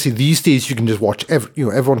wrong. Obviously, these days you can just watch,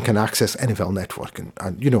 everyone can access NFL Network, and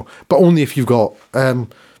but only if you've got, what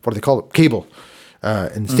do they call it? Cable.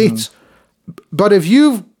 In the States. But if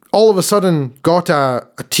you've all of a sudden got a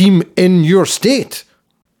team in your state,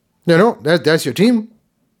 there's your team.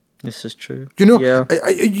 This is true.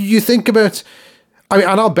 You think about, I mean,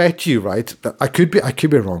 and I'll bet you, right, I could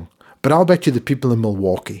be wrong, but I'll bet you the people in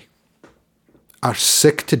Milwaukee are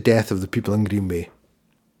sick to death of the people in Green Bay.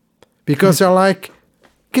 Because they're like,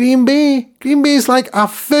 Green Bay is like a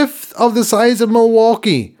fifth of the size of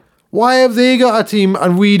Milwaukee. Why have they got a team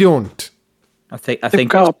and we don't? I think they've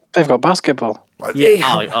got basketball.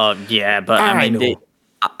 Yeah, but I mean,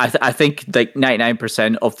 I think like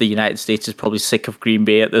 99% of the United States is probably sick of Green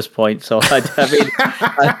Bay at this point. So I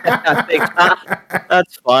think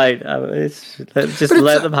that's fine. Just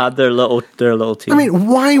let them have their little team. I mean,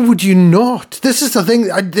 why would you not? This is the thing.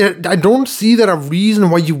 I don't see there a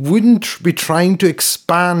reason why you wouldn't be trying to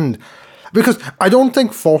expand, because I don't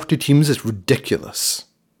think 40 teams is ridiculous.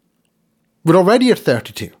 We're already at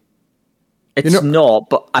 32. It's not,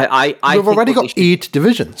 but I we've already got 8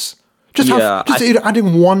 divisions.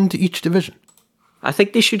 Adding 1 to each division. I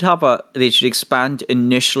think they should expand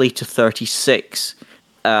initially to 36,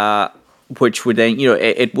 which would then,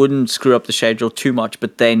 it wouldn't screw up the schedule too much,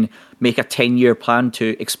 but then make a 10-year plan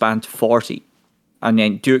to expand to 40, and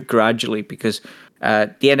then do it gradually, because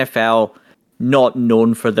the NFL, not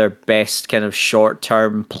known for their best kind of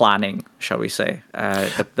short-term planning, shall we say,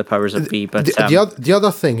 the powers that be. But the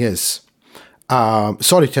other thing is,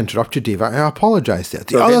 sorry to interrupt you, Dave. I apologise there.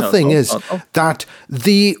 The other thing is that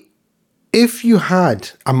if you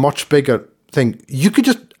had a much bigger thing, you could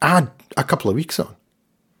just add a couple of weeks on,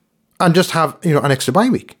 and just have an extra bye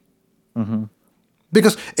week. Mm-hmm.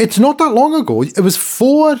 Because it's not that long ago. It was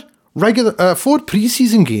four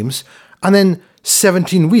preseason games and then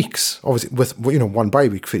 17 weeks, obviously with one bye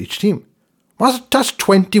week for each team. That's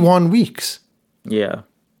 21 weeks. Yeah.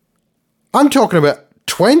 I'm talking about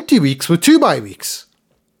 20 weeks with 2 bye weeks.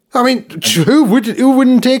 I mean, who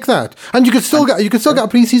wouldn't take that? And you could still get a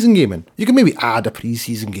preseason game in. You can maybe add a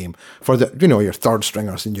preseason game for your third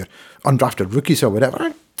stringers and your undrafted rookies or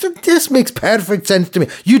whatever. This makes perfect sense to me.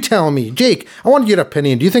 You tell me, Jake. I want your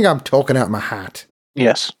opinion. Do you think I'm talking out of my hat?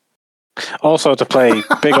 Yes. Also, to play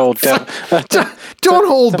big old devil. Don't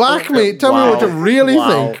hold back, mate. Tell me what to really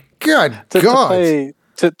think. Good God.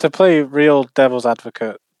 To play real devil's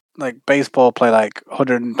advocate, like baseball play like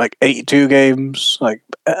 182 games, like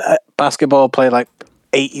basketball play like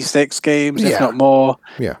 86 games, if not more.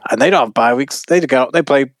 Yeah. And they don't have bye weeks. They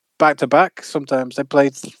play back to back. Sometimes they play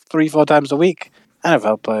 3-4 times a week.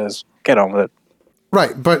 NFL players, get on with it.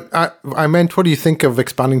 Right, but I meant, what do you think of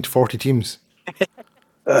expanding to 40 teams?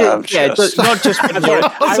 Not just what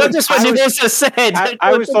you just said.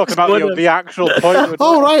 I was talking about the actual point.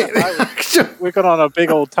 Oh, right. We've gone on a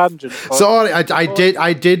big old tangent. Sorry,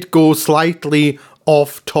 I did go slightly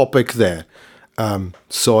off topic there.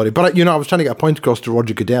 Sorry, but I was trying to get a point across to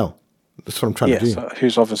Roger Goodell. That's what I'm trying to do.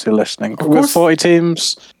 Who's obviously listening. With 40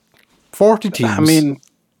 teams. 40 teams. I mean,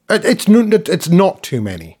 it's not too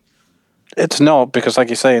many. It's not, because, like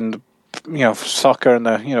you say, in soccer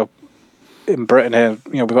and in Britain here,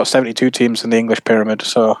 we've got 72 teams in the English pyramid.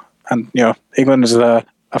 So, and England is a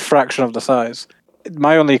fraction of the size.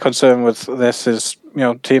 My only concern with this is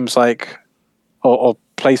teams like or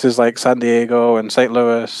places like San Diego and St.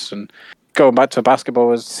 Louis, and going back to basketball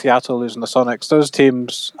with Seattle losing the Sonics. Those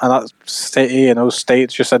teams and that city and those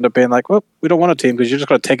states just end up being like, well, we don't want a team because you're just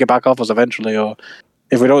going to take it back off us eventually, or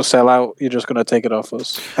if we don't sell out, you're just going to take it off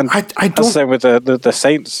us. And I don't. The same with the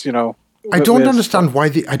Saints. I don't understand why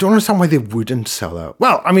they wouldn't sell out.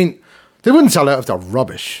 Well, I mean, they wouldn't sell out if they're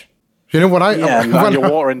rubbish. You know what you're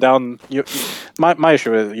watering down. My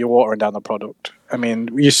issue is you're watering down the product. I mean,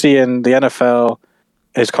 you see in the NFL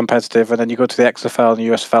is competitive, and then you go to the XFL and the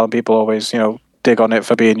USFL, and people always dig on it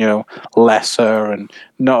for being lesser and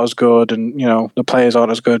not as good, and the players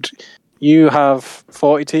aren't as good. You have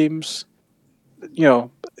 40 teams. You're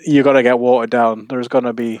going to get watered down. There's going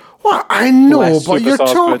to be... Well, I know, but you're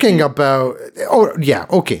talking about... Oh, yeah,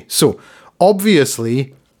 okay. So,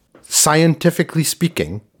 obviously, scientifically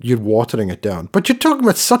speaking, you're watering it down. But you're talking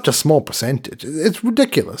about such a small percentage. It's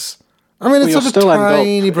ridiculous. I mean, it's such a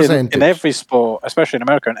tiny percentage. In every sport, especially in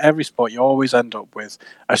America, in every sport, you always end up with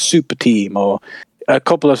a super team or a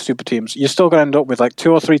couple of super teams. You're still going to end up with like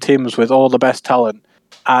 2 or 3 teams with all the best talent.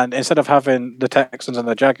 And instead of having the Texans and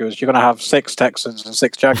the Jaguars, you're going to have 6 Texans and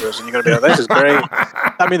 6 Jaguars, and you're going to be like, this is great.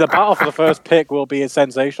 I mean, the battle for the first pick will be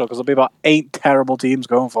sensational because there'll be about 8 terrible teams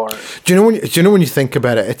going for it. Do you know when you think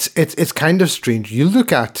about it, it's kind of strange. You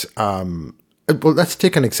look at well, let's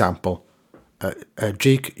take an example.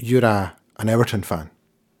 Jake, you're an Everton fan.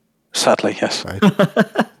 Sadly, yes. Right?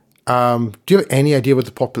 Do you have any idea what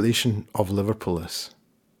the population of Liverpool is?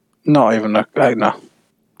 Not even no.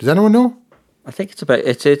 Does anyone know? I think it's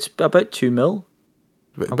about 2 mil.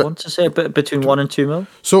 I want to say between 1 and 2 mil.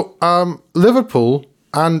 So Liverpool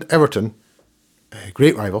and Everton,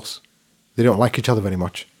 great rivals. They don't like each other very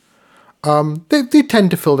much. They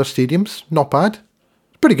tend to fill their stadiums. Not bad.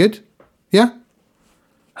 Pretty good. Yeah.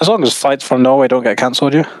 As long as flights from Norway don't get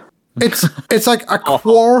cancelled, yeah. It's like a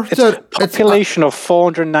quarter. It's a population of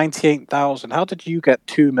 498,000. How did you get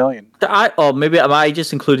 2 million? Maybe am I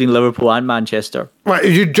just including Liverpool and Manchester? Right,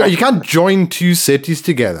 you can't join 2 cities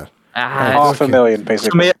together. Half a million,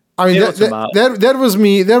 basically. I mean, there was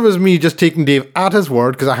me just taking Dave at his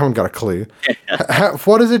word because I haven't got a clue.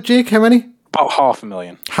 What is it, Jake? How many? About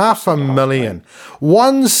 500,000. 500,000.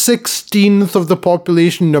 1/16 of the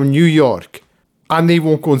population of New York. And they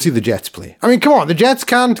won't go and see the Jets play. I mean, come on, the Jets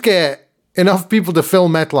can't get enough people to fill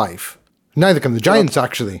MetLife. Neither can the Giants,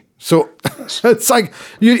 actually. So it's like,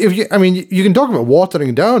 you can talk about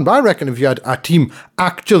watering down, but I reckon if you had a team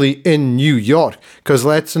actually in New York, because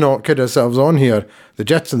let's not kid ourselves on here, the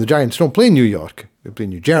Jets and the Giants don't play in New York, they play in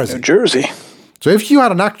New Jersey. New Jersey. So if you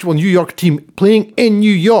had an actual New York team playing in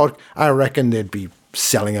New York, I reckon they'd be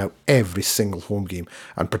selling out every single home game,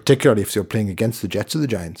 and particularly if they were playing against the Jets or the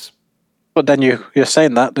Giants. But then you're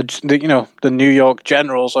saying that the New York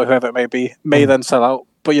Generals or whoever it may be may then sell out.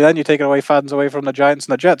 But you're taking away fans away from the Giants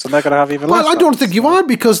and the Jets, and they're going to have even less. Well, I don't think you are,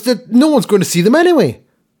 because no one's going to see them anyway.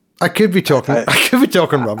 I could be talking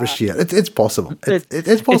rubbish here. It's possible.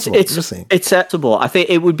 It's possible. I'm just saying. It's acceptable. I think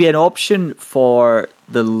it would be an option for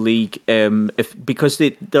the league because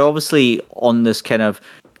they're obviously on this kind of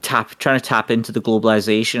trying to tap into the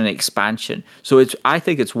globalization and expansion. So I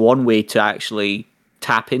think it's one way to actually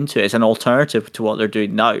tap into it as an alternative to what they're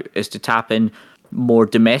doing now, is to tap in more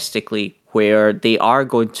domestically, where they are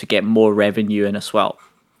going to get more revenue in as well.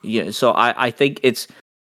 Yeah, so I think it's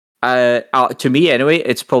to me anyway,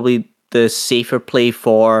 it's probably the safer play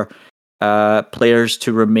for players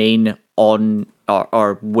to remain on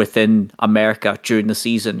or within America during the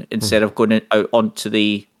season instead of going out onto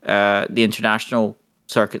the international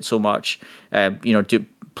circuit so much.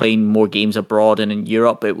 Playing more games abroad and in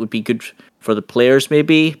Europe, it would be good for the players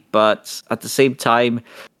maybe, but at the same time,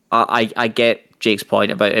 I get Jake's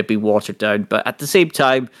point about it being watered down, but at the same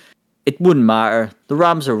time, it wouldn't matter. The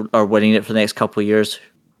Rams are winning it for the next couple of years.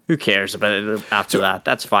 Who cares about it after that?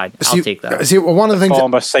 That's fine. I'll take that. See, one of the things...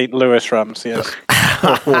 Former St. Louis Rams, yes.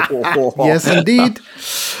 Yes, indeed.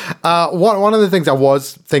 One of the things I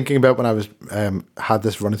was thinking about when I was had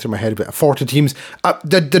this running through my head about 40 teams,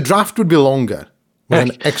 the draft would be longer with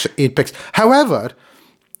an extra 8 picks. However,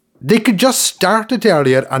 they could just start it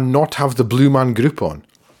earlier and not have the Blue Man Group on.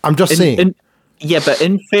 I'm just saying. But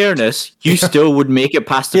in fairness, you still would make it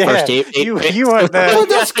past the first 8 picks. You weren't there. Well,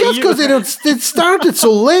 that's because it started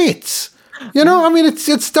so late.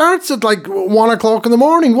 It starts at like 1 o'clock in the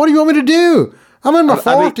morning. What do you want me to do? I'm in my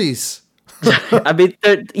 40s.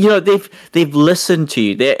 They've listened to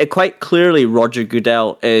you. Quite clearly, Roger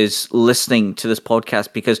Goodell is listening to this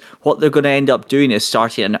podcast, because what they're going to end up doing is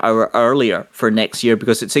starting an hour earlier for next year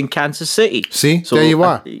because it's in Kansas City. See, so, there you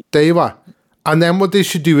are. And then what they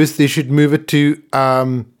should do is they should move it to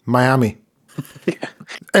Miami.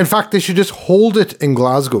 In fact, they should just hold it in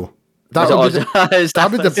Glasgow. That'd be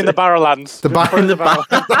in the Barrowlands. The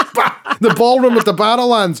ballroom at the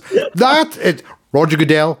Barrowlands. Roger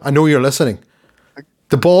Goodell, I know you're listening.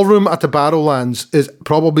 The ballroom at the Barrowlands is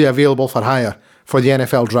probably available for hire for the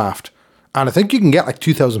NFL draft. And I think you can get like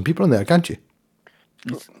 2,000 people in there, can't you?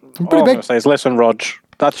 Pretty big. Say is, listen, Rog,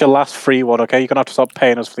 that's your last free one, okay? You're going to have to stop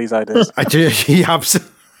paying us for these ideas.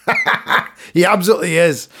 He absolutely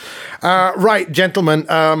is. Right, gentlemen,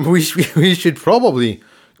 we should probably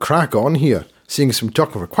crack on here, seeing as we've been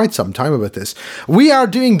talking for quite some time about this. We are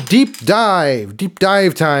doing deep dive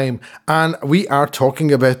time, and we are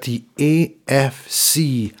talking about the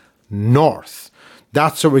AFC North.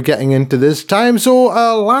 That's what we're getting into this time. So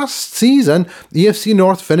last season, the AFC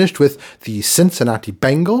North finished with the Cincinnati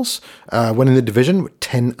Bengals winning the division with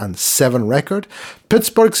 10-7 record.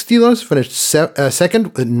 Pittsburgh Steelers finished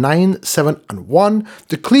second with 9-7-1.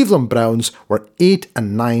 The Cleveland Browns were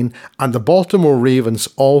 8-9, and the Baltimore Ravens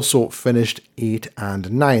also finished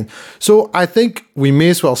 8-9. So I think we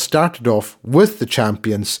may as well start it off with the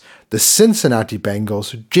champions, the Cincinnati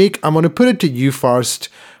Bengals. Jake, I'm going to put it to you first.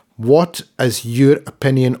 What is your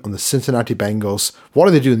opinion on the Cincinnati Bengals? What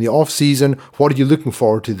are they doing in the off-season? What are you looking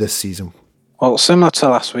forward to this season? Well, similar to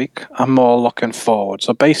last week, I'm more looking forward.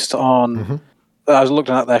 So based on, I was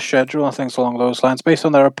looking at their schedule and things along those lines. Based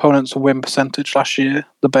on their opponent's win percentage last year,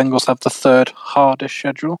 the Bengals have the third hardest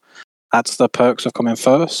schedule. That's the perks of coming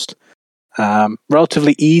first.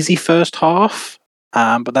 Relatively easy first half,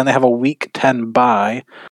 but then they have a week 10 bye,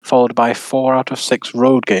 followed by 4 out of 6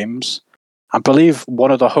 road games. I believe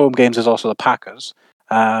one of the home games is also the Packers.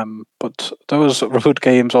 But those road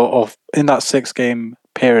games, or in that 6-game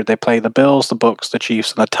period, they play the Bills, the Bucks, the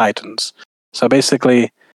Chiefs, and the Titans. So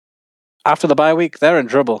basically, after the bye week, they're in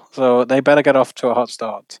trouble. So they better get off to a hot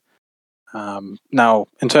start. Now,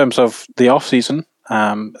 in terms of the off-season,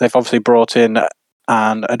 they've obviously brought in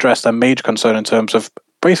and addressed a major concern in terms of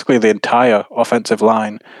basically the entire offensive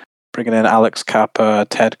line, bringing in Alex Kappa,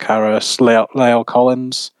 Ted Karras, La'el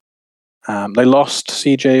Collins. They lost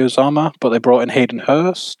CJ Uzomah, but they brought in Hayden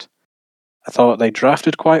Hurst. I thought they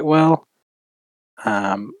drafted quite well.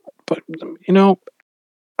 But,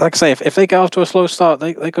 like I say, if they get off to a slow start,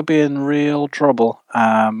 they could be in real trouble.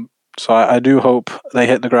 So I do hope they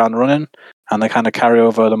hit the ground running and they kind of carry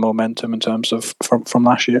over the momentum in terms of from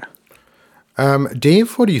last year.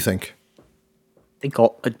 Dave, what do you think? I think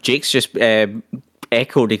Jake's just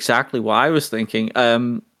echoed exactly what I was thinking.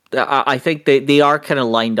 I think they are kind of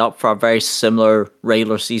lined up for a very similar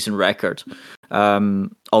regular season record.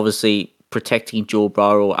 Obviously, protecting Joe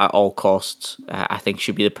Burrow at all costs, I think,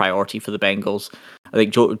 should be the priority for the Bengals. I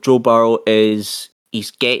think Joe Burrow he's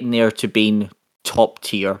getting there to being top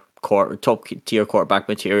tier quarterback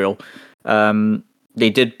material. They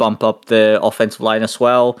did bump up the offensive line as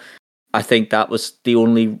well. I think that was the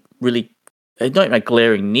only really, not even a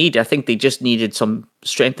glaring need. I think they just needed some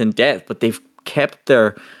strength and depth, but they've kept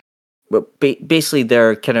their basically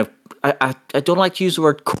their kind of, I don't like to use the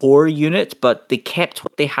word core unit, but they kept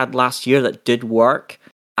what they had last year that did work,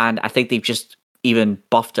 and I think they've just even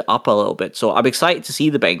buffed it up a little bit. So I'm excited to see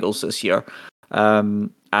the Bengals this year.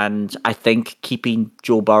 And I think keeping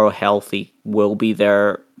Joe Burrow healthy will be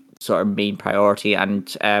their sort of main priority. And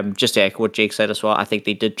just to echo what Jake said as well, I think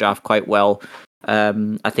they did draft quite well.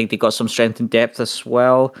 I think they got some strength and depth as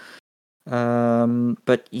well.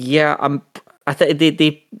 But yeah, I think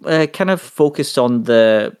they kind of focused on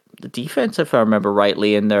the defense, if I remember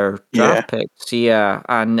rightly, in their draft picks. Yeah,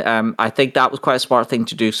 and I think that was quite a smart thing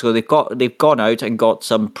to do. So they've gone out and got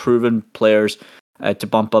some proven players to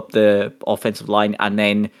bump up the offensive line, and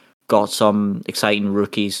then got some exciting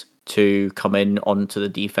rookies to come in onto the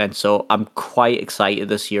defense. So I'm quite excited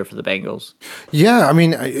this year for the Bengals. Yeah, I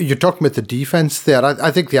mean, you're talking about the defense there.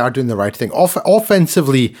 I think they are doing the right thing.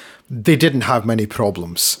 Offensively, they didn't have many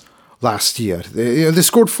problems last year. They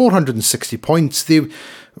scored 460 points. They,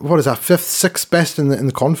 what is that, 5th, 6th best in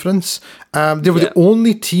the conference? They were the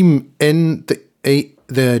only team in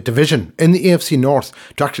the division, in the AFC North,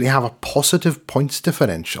 to actually have a positive points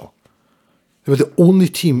differential. They were the only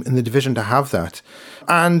team in the division to have that.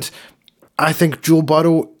 And I think Joe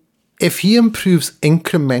Burrow, if he improves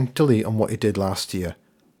incrementally on what he did last year,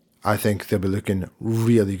 I think they'll be looking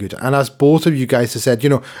really good. And as both of you guys have said,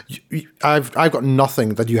 I've got nothing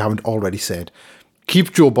that you haven't already said.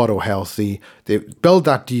 Keep Joe Burrow healthy. They build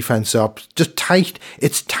that defense up.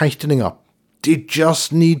 It's tightening up. They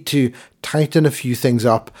just need to tighten a few things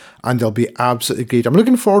up, and they'll be absolutely great. I'm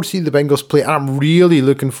looking forward to seeing the Bengals play, and I'm really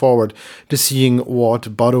looking forward to seeing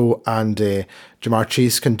what Burrow and Jamar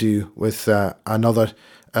Chase can do with another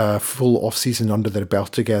full off-season under their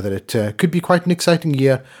belt together. It could be quite an exciting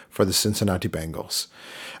year for the Cincinnati Bengals.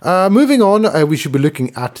 Moving on, we should be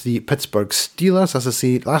looking at the Pittsburgh Steelers. As I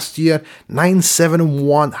say, last year,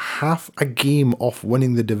 9-7-1, half a game off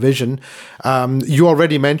winning the division. You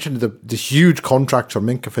already mentioned the huge contract for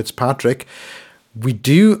Minkah Fitzpatrick. We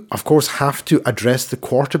do, of course, have to address the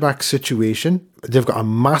quarterback situation. They've got a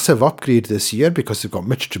massive upgrade this year because they've got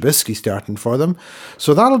Mitch Trubisky starting for them.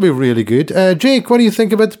 So that'll be really good. Jake, what do you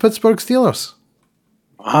think about the Pittsburgh Steelers?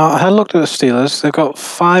 I had looked at the Steelers. They've got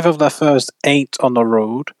 5 of their first 8 on the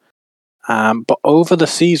road. But over the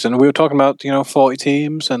season, we were talking about 40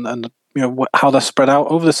 teams and how they're spread out.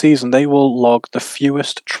 Over the season, they will log the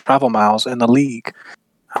fewest travel miles in the league.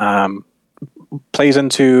 Plays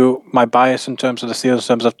into my bias in terms of the Steelers, in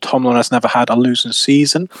terms of Tomlin has never had a losing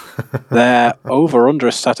season. Their over-under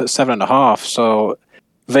is set at 7.5. So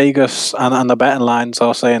Vegas and the betting lines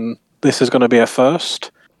are saying this is going to be a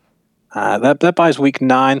first. Their bye is week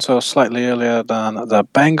 9, so slightly earlier than the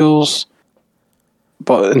Bengals.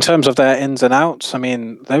 But in terms of their ins and outs, I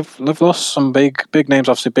mean, they've lost some big names.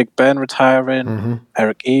 Obviously, Big Ben retiring,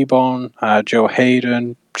 Eric Ebron, Joe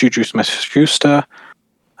Hayden, Juju Smith-Schuster.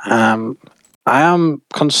 I am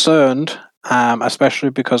concerned, especially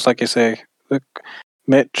because, like you say,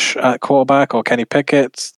 Mitch at quarterback or Kenny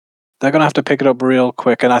Pickett, they're going to have to pick it up real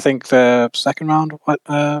quick. And I think the second round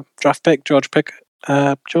draft pick, George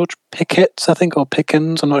Pickett, I think, or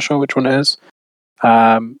Pickens, I'm not sure which one it is.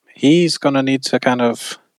 He's going to need to kind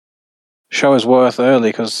of show his worth early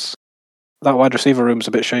because that wide receiver room's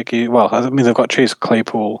a bit shaky. Well, I mean, they've got Chase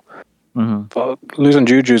Claypool, but losing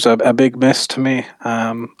Juju's a big miss to me.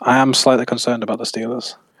 I am slightly concerned about the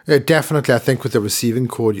Steelers. Yeah, definitely, I think with the receiving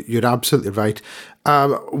core, you're absolutely right.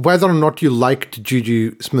 Whether or not you liked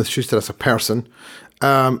Juju Smith-Schuster as a person,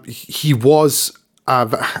 he was...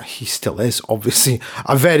 he still is, obviously,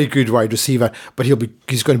 a very good wide receiver, but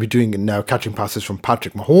he's going to be doing it now, catching passes from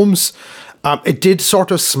Patrick Mahomes. It did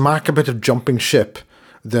sort of smack a bit of jumping ship,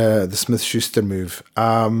 the Smith-Schuster move.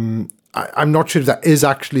 I'm not sure if that is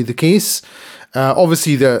actually the case.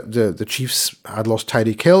 Obviously, the Chiefs had lost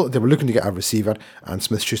Tyreek Hill. They were looking to get a receiver, and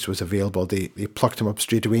Smith-Schuster was available. They plucked him up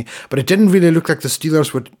straight away. But it didn't really look like the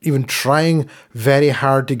Steelers were even trying very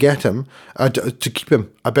hard to get him, to keep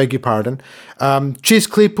him, I beg your pardon. Chase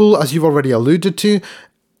Claypool, as you've already alluded to,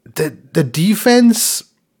 the defense...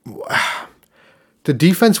 The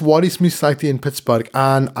defense worries me slightly in Pittsburgh,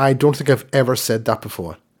 and I don't think I've ever said that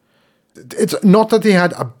before. It's not that they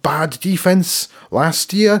had a bad defense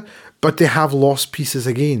last year, but they have lost pieces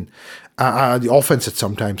again. The offense at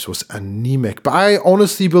sometimes was anemic. But I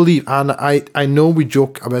honestly believe, and I know we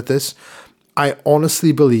joke about this, I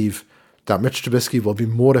honestly believe that Mitch Trubisky will be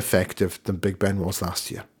more effective than Big Ben was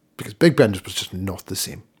last year. Because Big Ben was just not the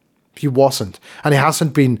same. He wasn't. And he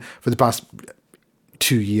hasn't been for the past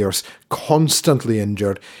 2 years, constantly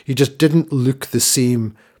injured. He just didn't look the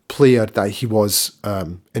same player that he was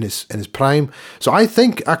in his prime. So I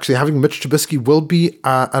think actually having Mitch Trubisky will be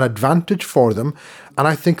an advantage for them, and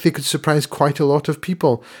I think they could surprise quite a lot of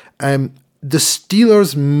people. The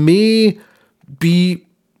Steelers may be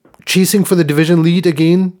chasing for the division lead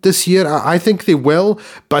again this year? I think they will,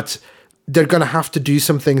 but they're going to have to do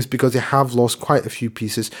some things because they have lost quite a few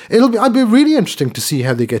pieces. It'll be really interesting to see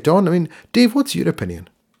how they get on. I mean, Dave, what's your opinion?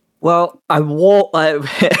 Well, when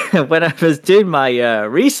I was doing my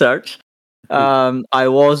research, I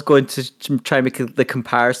was going to try and make the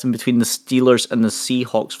comparison between the Steelers and the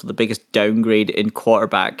Seahawks for the biggest downgrade in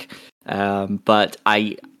quarterback. But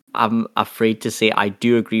I'm afraid to say I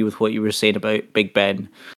do agree with what you were saying about Big Ben,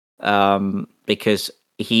 because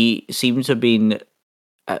he seems to have been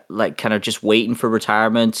kind of just waiting for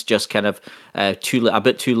retirement, just kind of a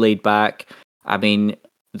bit too laid back. I mean,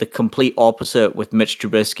 the complete opposite with Mitch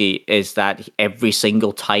Trubisky is that every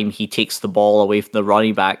single time he takes the ball away from the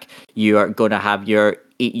running back, you are going to have your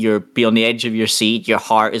be on the edge of your seat. Your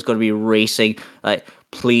heart is going to be racing. Like,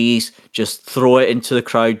 please just throw it into the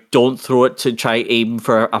crowd. Don't throw it to try aim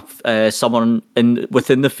for someone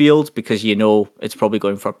within the field, because you know it's probably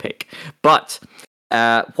going for a pick. But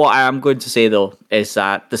what I am going to say though is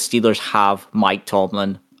that the Steelers have Mike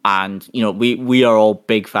Tomlin, and you know we are all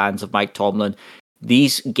big fans of Mike Tomlin.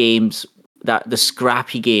 These games, the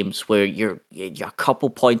scrappy games where you're a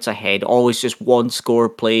couple points ahead, always just one score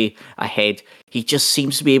play ahead, he just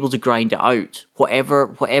seems to be able to grind it out.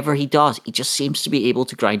 Whatever he does, he just seems to be able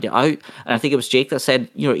to grind it out. And I think it was Jake that said,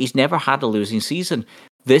 you know, he's never had a losing season.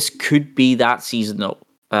 This could be that season though.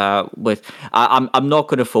 I'm not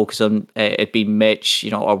going to focus on it being Mitch,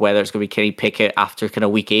 you know, or whether it's going to be Kenny Pickett after kind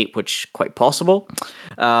of week 8, which is quite possible.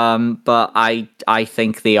 But I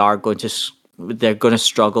think they're going to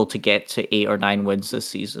struggle to get to 8 or 9 wins this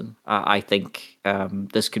season. I think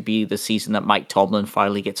this could be the season that Mike Tomlin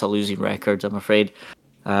finally gets a losing record, I'm afraid.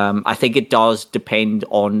 I think it does depend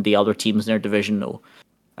on the other teams in their division, though.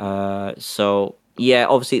 So, yeah,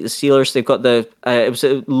 obviously the Steelers, they've got it was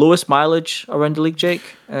the lowest mileage around the league, Jake.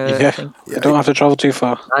 I think. You don't have to travel too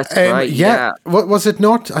far. That's right, yeah. What was it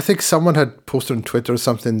not? I think someone had posted on Twitter or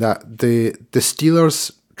something that the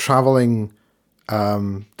Steelers traveling...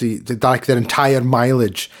 their entire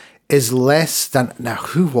mileage is less than, now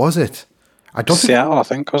who was it? I don't Seattle, I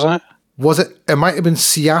think, wasn't it? Was it? It might have been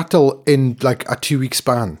Seattle in like a 2-week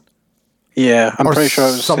span. Yeah, I'm pretty sure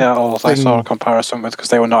it was Seattle. I saw a comparison with, because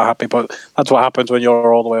they were not happy, but that's what happens when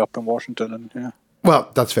you're all the way up in Washington. And yeah,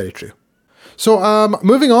 well, that's very true. So,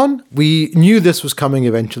 moving on, we knew this was coming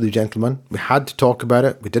eventually, gentlemen. We had to talk about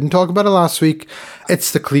it. We didn't talk about it last week.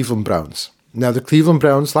 It's the Cleveland Browns. Now, the Cleveland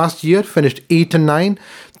Browns last year finished 8-9,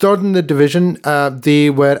 third in the division. They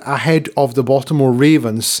were ahead of the Baltimore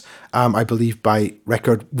Ravens, I believe, by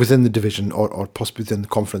record within the division or possibly within the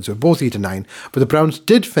conference. They were both 8-9, but the Browns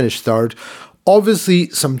did finish third. Obviously,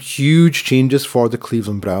 some huge changes for the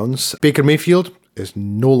Cleveland Browns. Baker Mayfield is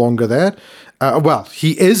no longer there. Well,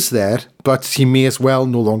 he is there, but he may as well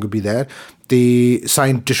no longer be there. They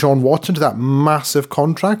signed Deshaun Watson to that massive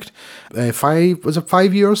contract. 5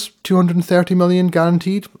 years, $230 million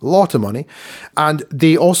guaranteed, a lot of money. And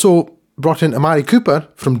they also brought in Amari Cooper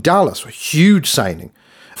from Dallas, a huge signing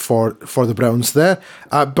for the Browns there.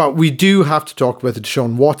 But we do have to talk about the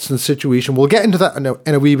Deshaun Watson situation. We'll get into that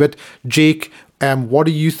in a wee bit. Jake, what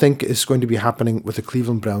do you think is going to be happening with the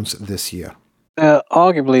Cleveland Browns this year?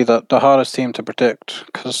 Arguably the hardest team to predict,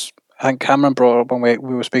 because I think Cameron brought up when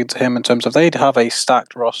we were speaking to him in terms of they'd have a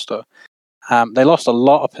stacked roster. They lost a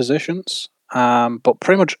lot of positions, but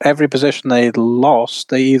pretty much every position they lost,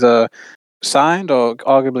 they either signed or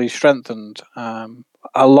arguably strengthened.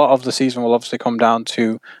 A lot of the season will obviously come down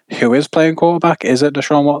to who is playing quarterback. Is it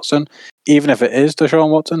Deshaun Watson? Even if it is Deshaun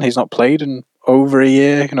Watson, he's not played in over a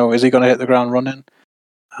year. You know, is he going to hit the ground running?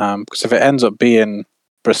 Because if it ends up being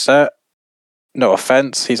Brissett, no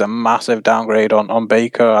offense, he's a massive downgrade on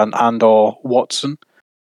Baker and or Watson.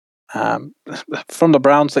 From the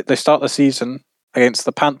Browns, they start the season against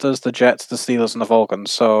the Panthers, the Jets, the Steelers, and the Falcons.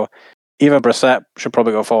 So even Brissett should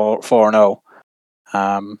probably go 4-0.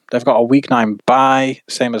 They've got a Week 9 bye,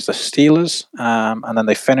 same as the Steelers, and then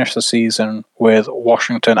they finish the season with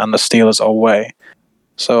Washington and the Steelers away.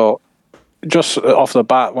 So just off the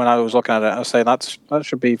bat, when I was looking at it, I was saying that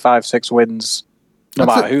should be 5-6 wins. No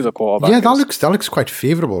matter who the quarterback is. Yeah, that looks quite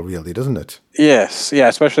favourable, really, doesn't it? Yes, yeah,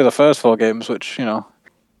 especially the first 4 games, which, you know,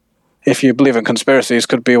 if you believe in conspiracies,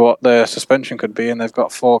 could be what their suspension could be, and they've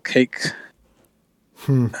got 4 cake.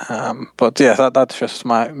 But yeah, that's just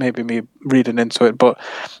maybe me reading into it. But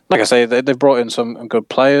like I say, they've brought in some good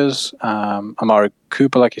players. Amari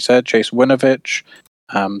Cooper, like you said, Chase Winovich.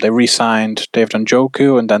 They re-signed David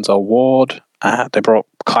Njoku and Denzel Ward. They brought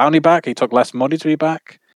Clowney back. He took less money to be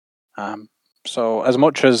back. So as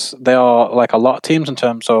much as they are like a lot of teams in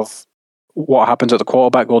terms of what happens at the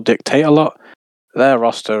quarterback will dictate a lot, their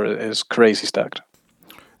roster is crazy stacked.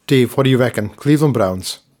 Dave, what do you reckon? Cleveland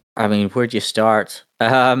Browns. I mean, where do you start?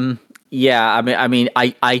 Yeah,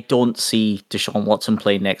 I don't see Deshaun Watson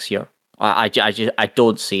playing next year. I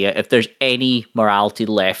don't see it. If there's any morality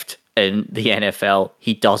left in the NFL,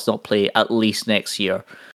 he does not play at least next year,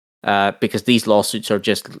 because these lawsuits are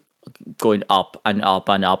just going up and up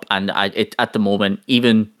and up. And at the moment,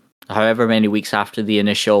 even however many weeks after the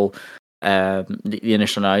initial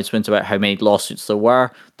announcement about how many lawsuits there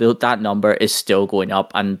were, that number is still going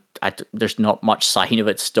up, and there's not much sign of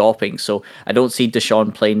it stopping. So I don't see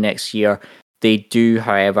Deshaun playing next year. They do,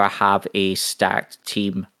 however, have a stacked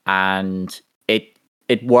team, and it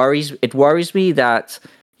worries me that,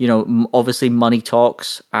 obviously money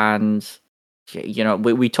talks, and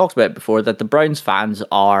we talked about it before, that the Browns fans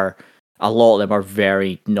a lot of them are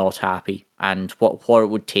very not happy, and what it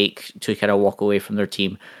would take to kind of walk away from their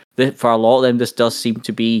team. For a lot of them, this does seem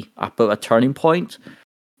to be a turning point,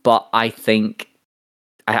 but I think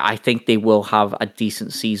they will have a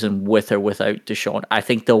decent season with or without Deshaun. I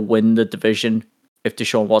think they'll win the division if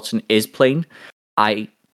Deshaun Watson is playing. I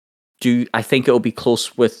think it will be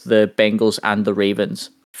close with the Bengals and the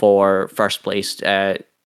Ravens for first place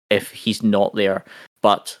if he's not there.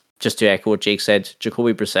 But just to echo what Jake said,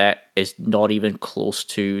 Jacoby Brissett is not even close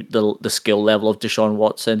to the skill level of Deshaun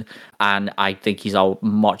Watson, and I think he's a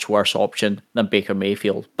much worse option than Baker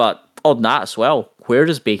Mayfield. But on that as well, where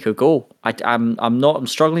does Baker go? I'm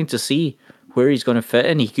struggling to see where he's going to fit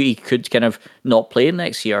in. He could kind of not play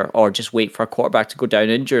next year, or just wait for a quarterback to go down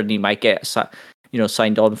injured, and he might get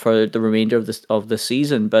signed on for the remainder of the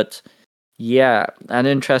season. But yeah, an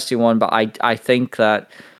interesting one. But I think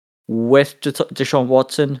that with Deshaun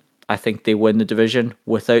Watson, I think they win the division.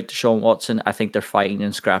 Without Deshaun Watson, I think they're fighting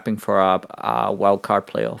and scrapping for a wild card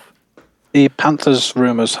playoff. The Panthers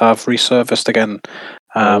rumours have resurfaced again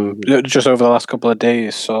just over the last couple of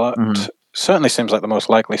days. So that certainly seems like the most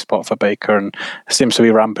likely spot for Baker, and seems to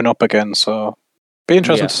be ramping up again. So be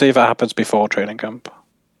interesting to see if that happens before training camp.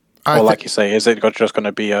 Like you say, is it just going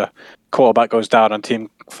to be a quarterback goes down and team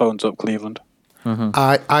phones up Cleveland?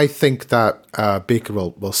 I think that Baker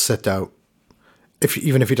will sit out,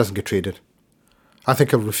 even if he doesn't get traded. I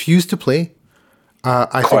think he'll refuse to play.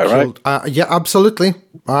 Yeah, absolutely.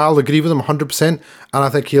 I'll agree with him 100%. And I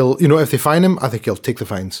think he'll, if they fine him, I think he'll take the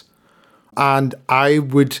fines. And I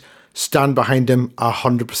would stand behind him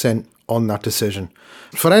 100% on that decision.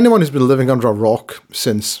 For anyone who's been living under a rock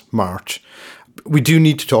since March, we do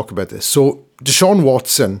need to talk about this. So Deshaun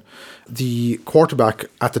Watson, the quarterback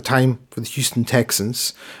at the time for the Houston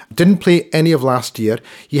Texans, didn't play any of last year.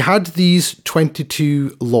 He had these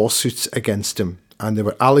 22 lawsuits against him, and there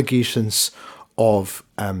were allegations of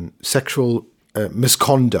sexual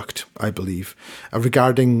misconduct, I believe,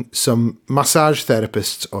 regarding some massage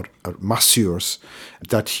therapists or masseurs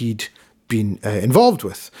that he'd been involved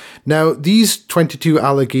with. Now, these 22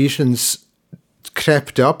 allegations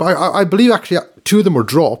crept up. I believe actually 2 of them were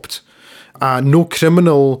dropped. No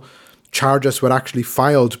criminal charges were actually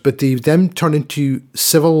filed, but they then turned into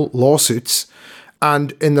civil lawsuits.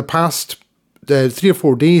 And in the past 3 or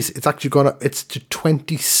 4 days, it's to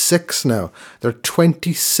 26 now. There are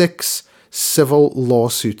 26 civil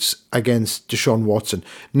lawsuits against Deshaun Watson.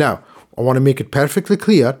 Now, I want to make it perfectly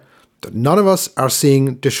clear that none of us are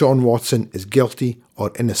saying Deshaun Watson is guilty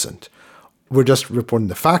or innocent. We're just reporting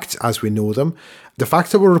the facts as we know them. The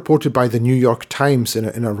facts that were reported by the New York Times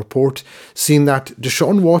in a report saying that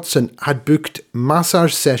Deshaun Watson had booked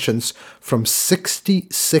massage sessions from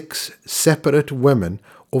 66 separate women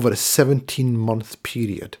over a 17-month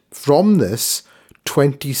period. From this,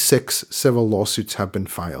 26 civil lawsuits have been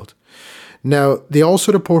filed. Now, they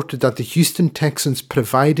also reported that the Houston Texans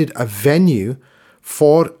provided a venue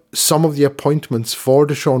for some of the appointments for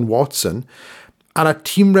Deshaun Watson, and a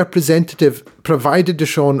team representative provided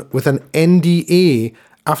Deshaun with an NDA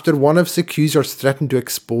after one of his accusers threatened to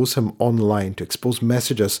expose him online, to expose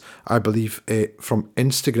messages, I believe, from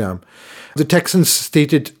Instagram. The Texans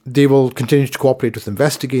stated they will continue to cooperate with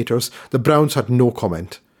investigators. The Browns had no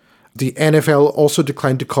comment. The NFL also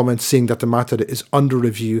declined to comment, saying that the matter is under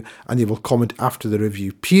review and they will comment after the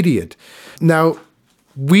review period. Now,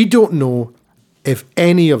 we don't know if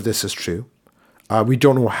any of this is true. We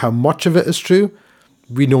don't know how much of it is true.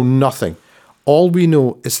 We know nothing. All we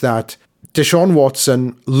know is that Deshaun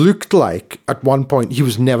Watson looked like at one point he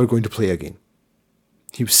was never going to play again.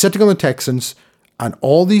 He was sitting on the Texans and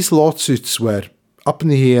all these lawsuits were up in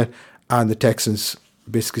the air, and the Texans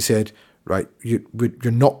basically said, right, you're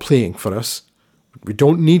not playing for us. We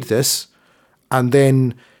don't need this. And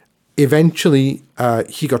then eventually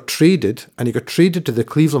he got traded, and he got traded to the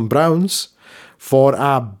Cleveland Browns for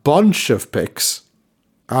a bunch of picks.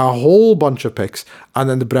 a whole bunch of picks, and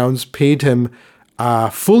then the Browns paid him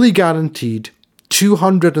fully guaranteed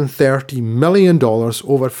 $230 million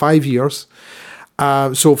over 5 years,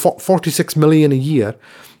 so $46 million a year,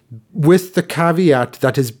 with the caveat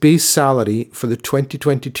that his base salary for the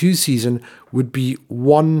 2022 season would be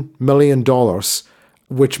 $1 million,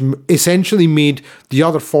 which essentially made the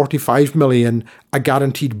other $45 million a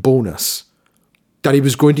guaranteed bonus that he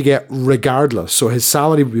was going to get regardless. So his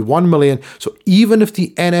salary would be $1 million. So even if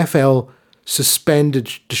the NFL suspended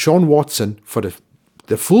Deshaun Watson for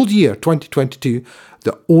the full year, 2022,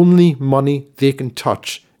 the only money they can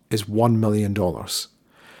touch is $1 million.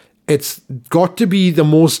 It's got to be the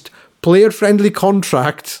most player-friendly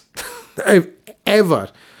contract ever.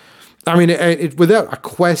 I mean, it without a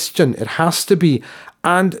question, it has to be.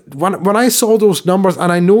 And when I saw those numbers,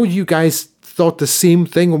 and I know you guys thought the same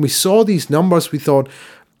thing, when we saw these numbers, we thought,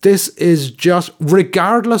 this is just,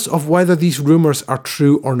 regardless of whether these rumors are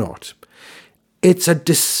true or not, it's a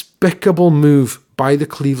despicable move by the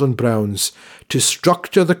Cleveland Browns to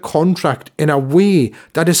structure the contract in a way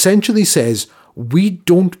that essentially says, we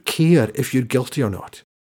don't care if you're guilty or not.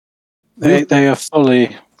 They are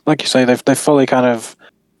fully, like you say, they've fully kind of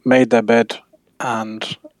made their bed,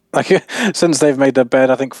 and like since they've made their bed,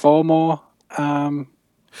 I think 4 more.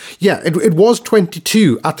 Yeah, it was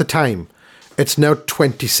 22 at the time. It's now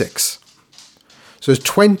 26. So there's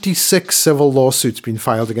 26 civil lawsuits being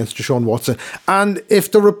filed against Deshaun Watson. And if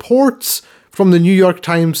the reports from the New York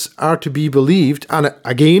Times are to be believed, and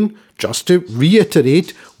again, just to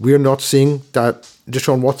reiterate, we're not saying that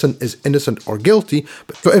Deshaun Watson is innocent or guilty,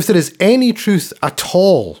 but if there is any truth at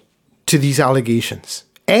all to these allegations,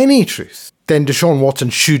 any truth, then Deshaun Watson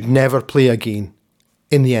should never play again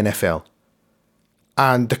in the NFL.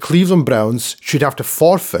 And the Cleveland Browns should have to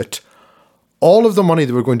forfeit all of the money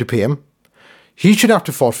they were going to pay him. He should have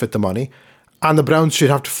to forfeit the money, and the Browns should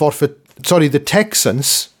have to the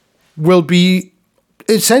Texans will be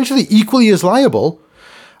essentially equally as liable,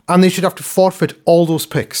 and they should have to forfeit all those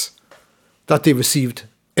picks that they received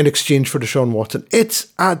in exchange for Deshaun Watson.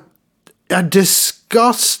 It's a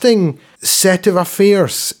disgusting set of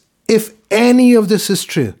affairs. If any of this is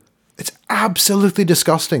true, it's absolutely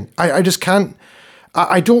disgusting. I just can't.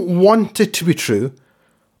 I don't want it to be true.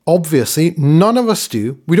 Obviously, none of us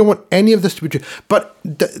do. We don't want any of this to be true. But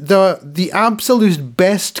the absolute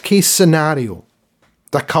best case scenario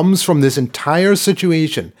that comes from this entire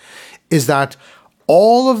situation is that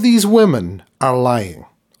all of these women are lying.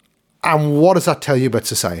 And what does that tell you about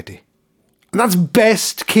society? And that's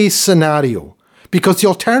best case scenario, because the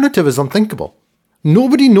alternative is unthinkable.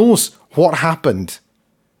 Nobody knows what happened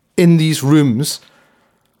in these rooms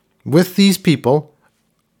with these people,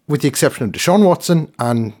 with the exception of Deshaun Watson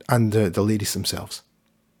and the ladies themselves.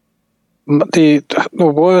 The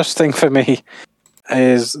worst thing for me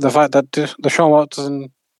is the fact that Deshaun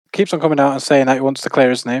Watson keeps on coming out and saying that he wants to clear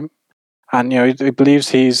his name, and he believes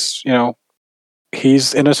he's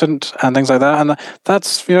innocent and things like that, and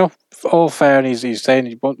that's all fair. And he's saying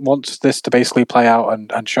he wants this to basically play out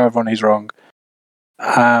and show everyone he's wrong.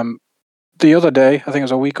 The other day, I think it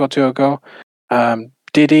was a week or two ago,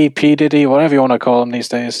 Diddy, P. Diddy, whatever you want to call him these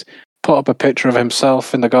days, put up a picture of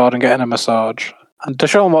himself in the garden getting a massage. And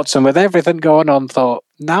Deshaun Watson, with everything going on, thought,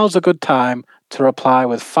 now's a good time to reply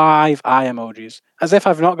with 5 eye emojis. As if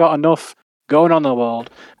I've not got enough going on in the world.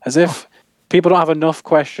 As if people don't have enough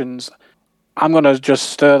questions. I'm going to just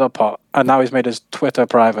stir the pot. And now he's made his Twitter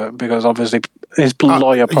private, because obviously his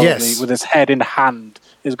lawyer probably, yes, with his head in hand,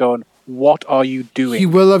 is going, what are you doing? He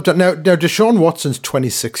will have done. Now Deshaun Watson's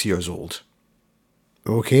 26 years old.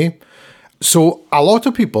 Okay? So a lot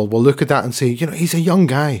of people will look at that and say, he's a young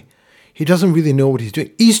guy. He doesn't really know what he's doing.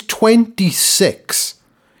 He's 26.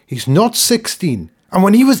 He's not 16. And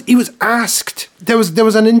when he was asked, there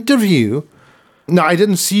was an interview. Now, I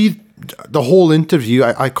didn't see the whole interview.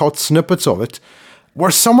 I caught snippets of it, where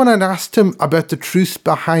someone had asked him about the truth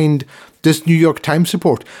behind this New York Times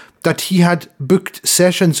report, that he had booked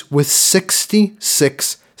sessions with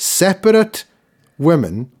 66 separate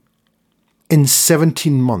women in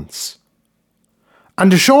 17 months.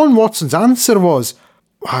 And Deshaun Watson's answer was,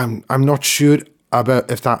 I'm not sure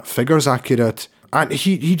about if that figure's accurate. And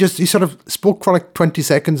he sort of spoke for like 20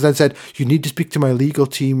 seconds, then said, you need to speak to my legal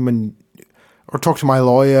team or talk to my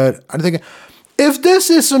lawyer. And I'm thinking, if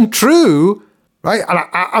this isn't true, right, and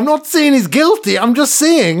I'm not saying he's guilty, I'm just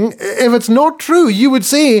saying, if it's not true, you would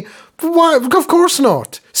say, why? Of course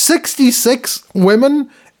not. 66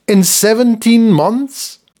 women in 17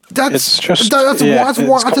 months? That's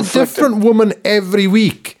a different woman every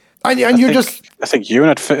week. And you're just... I think Ewan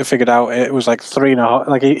had figured out it was like 3.5.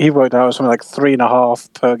 Like he worked out something like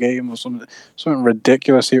 3.5 per game or something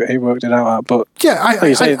ridiculous. He worked it out at. But yeah,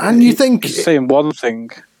 you think he's saying one thing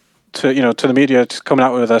to the media, coming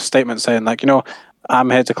out with a statement saying like, I'm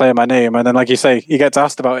here to clear my name, and then like you say, he gets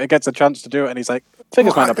asked about it, gets a chance to do it, and he's like,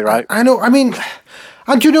 figures might not be right. I know. I mean,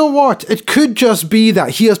 and you know what? It could just be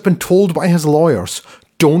that he has been told by his lawyers,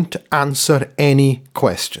 don't answer any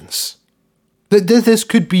questions. This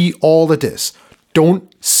could be all it is.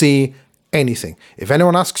 Don't say anything. If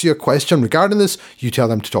anyone asks you a question regarding this, you tell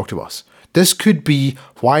them to talk to us. This could be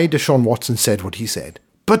why Deshaun Watson said what he said.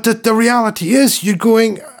 But the reality is, you're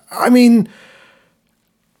going, I mean,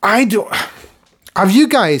 I don't... Have you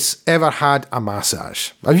guys ever had a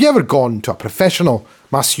massage? Have you ever gone to a professional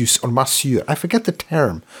masseuse or masseur? I forget the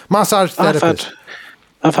term. Massage therapist.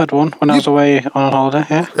 I've had one when I was away on holiday,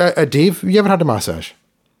 yeah. Dave, have you ever had a massage?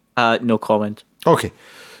 No comment. Okay.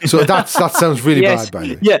 So that sounds really bad, by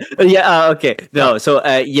the way. Okay. No, so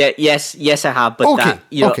yes, I have. But okay,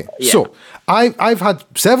 okay. Yeah. So I've had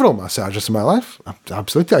several massages in my life.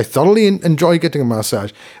 Absolutely, I thoroughly enjoy getting a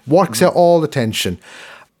massage. Works out all the tension.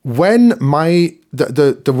 When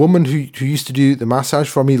the woman who used to do the massage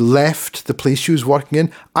for me left the place she was working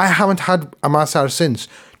in, I haven't had a massage since.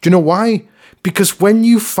 Do you know why? Because when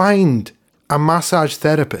you find a massage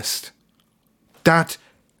therapist that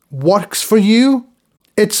works for you,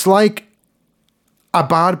 it's like a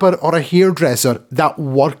barber or a hairdresser that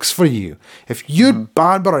works for you. If your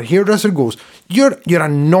barber or hairdresser goes, you're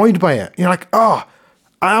annoyed by it. You're like, oh,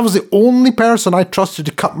 I was the only person I trusted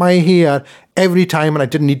to cut my hair every time and I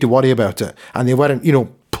didn't need to worry about it. And they weren't,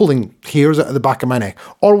 pulling hairs out of the back of my neck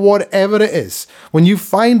or whatever it is. When you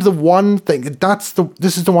find the one thing,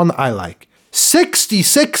 this is the one that I like.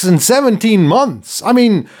 66 and 17 months. I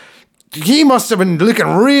mean, he must have been looking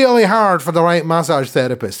really hard for the right massage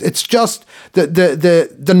therapist. It's just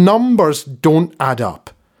the numbers don't add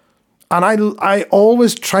up. And I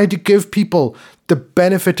always try to give people the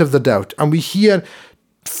benefit of the doubt. And we hear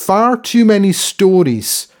far too many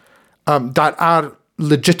stories that are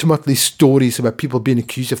legitimately stories about people being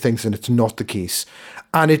accused of things and it's not the case.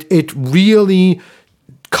 And it really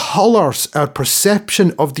colours our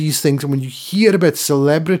perception of these things. And when you hear about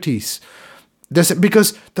celebrities,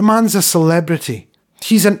 because the man's a celebrity.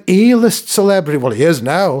 He's an A-list celebrity. Well, he is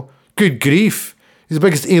now. Good grief. He's the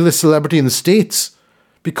biggest A-list celebrity in the States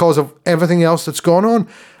because of everything else that's gone on.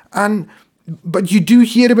 But you do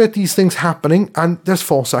hear about these things happening and there's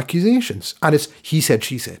false accusations. And it's he said,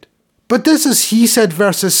 she said. But this is he said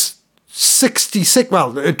versus 26,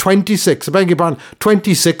 26, I beg your pardon,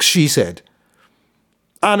 26 she said.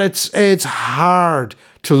 And it's hard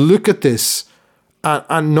to look at this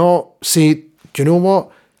and not say, do you know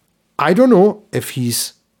what? I don't know if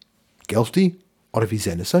he's guilty or if he's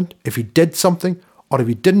innocent, if he did something or if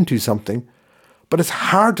he didn't do something. But it's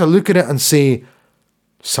hard to look at it and say,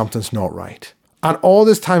 something's not right. And all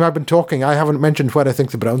this time I've been talking, I haven't mentioned where I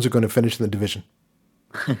think the Browns are going to finish in the division.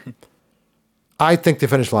 I think they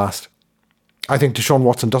finish last. I think Deshaun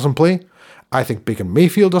Watson doesn't play. I think Baker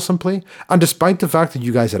Mayfield doesn't play. And despite the fact that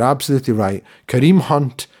you guys are absolutely right, Kareem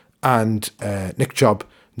Hunt and Nick Chubb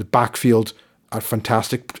in the backfield are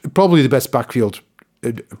fantastic. Probably the best backfield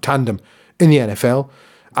tandem in the NFL.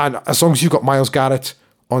 And as long as you've got Myles Garrett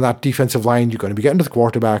on that defensive line, you're going to be getting to the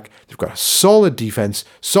quarterback. They've got a solid defense,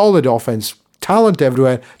 solid offense, talent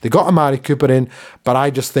everywhere. They got Amari Cooper in, but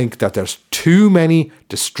I just think that there's too many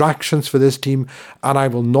distractions for this team, and I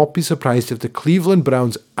will not be surprised if the Cleveland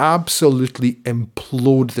Browns absolutely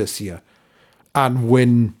implode this year and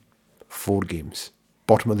win 4 games.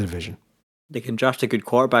 Bottom of the division. They can draft a good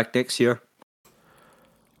quarterback next year.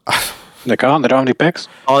 They can't. They don't have any picks.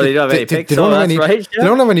 Oh, they don't have any picks. They don't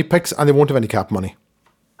have any picks, and they won't have any cap money.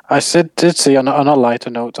 I did see on a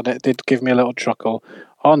lighter note, and it did give me a little chuckle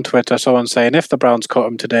on Twitter. Someone saying if the Browns cut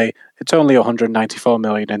him today, it's only 194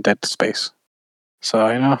 million in dead space. So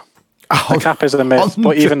the cap is a myth,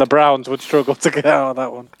 but even the Browns would struggle to get out of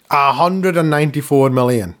that one. 194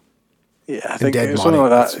 million. Yeah, I think it was something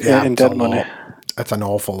like that in dead money. That's an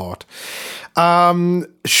awful lot.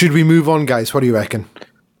 Should we move on, guys? What do you reckon?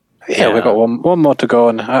 Yeah, we've got one more to go,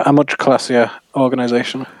 and a much classier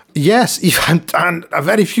organisation. Yes, and a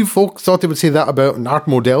very few folks thought they would say that about an Art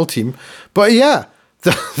Modell team. But yeah,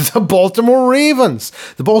 the Baltimore Ravens.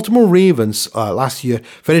 The Baltimore Ravens last year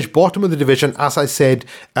finished bottom of the division, as I said,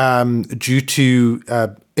 due to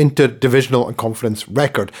interdivisional and conference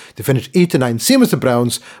record. They finished 8-9, same as the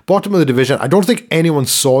Browns, bottom of the division. I don't think anyone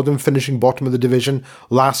saw them finishing bottom of the division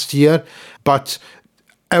last year, but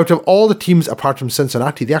out of all the teams apart from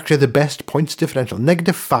Cincinnati, they actually had the best points differential,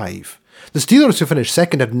 -5. The Steelers, who finished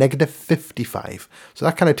second, had -55. So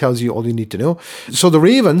that kind of tells you all you need to know. So the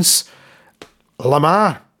Ravens,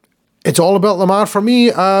 Lamar. It's all about Lamar for me.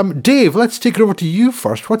 Dave, let's take it over to you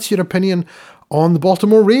first. What's your opinion on the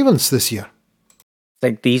Baltimore Ravens this year? I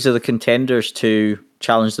think these are the contenders to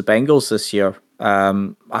challenge the Bengals this year.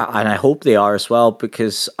 And I hope they are as well,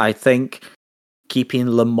 because I think keeping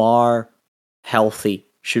Lamar healthy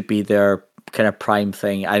should be their kind of prime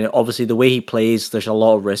thing. And obviously the way he plays, there's a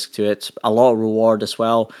lot of risk to it, a lot of reward as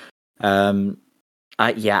well.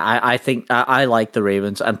 I think I like the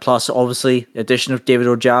Ravens, and plus obviously the addition of David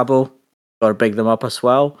Ojabo, got to big them up as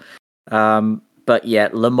well. But yeah,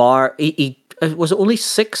 Lamar, he was it only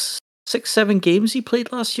 7 games he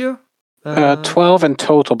played last year? 12 in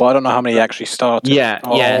total, but I don't know how many he actually started.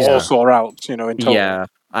 All sore out, in total. Yeah,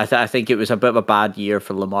 I think it was a bit of a bad year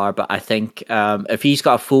for Lamar, but I think if he's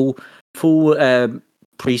got a full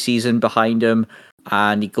preseason behind him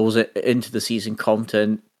and he goes into the season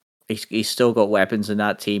confident, he's still got weapons in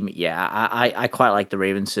that team. Yeah, I quite like the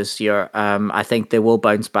Ravens this year. I think they will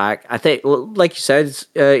bounce back. I think, like you said,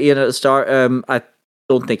 Iain, at the start, I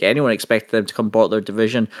don't think anyone expected them to come bottom their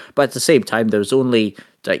division, but at the same time, there was only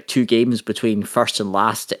like 2 games between first and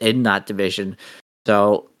last in that division,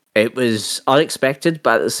 so it was unexpected.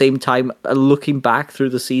 But at the same time, looking back through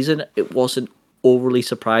the season, it wasn't overly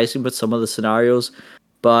surprising with some of the scenarios.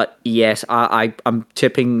 But yes, I'm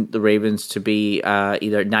tipping the Ravens to be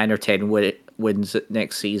either 9 or 10 wins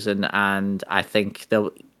next season, and I think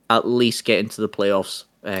they'll at least get into the playoffs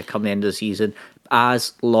come the end of the season,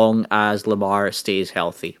 as long as Lamar stays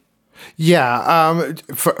healthy. Yeah,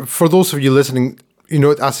 for those of you listening,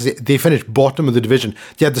 as I say, they finished bottom of the division.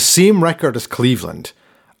 They had the same record as Cleveland,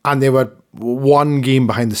 and they were 1 game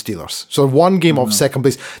behind the Steelers. So 1 game off second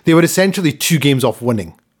place. They were essentially 2 games off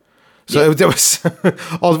winning. So there was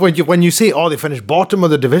when you say, they finished bottom of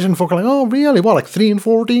the division, folk are like, oh really? What, like 3 and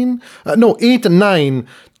 14? No, 8 and 9,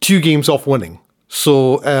 2 games off winning.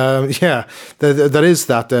 So there is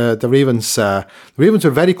that. The Ravens were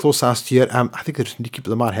very close last year. I think they just need to keep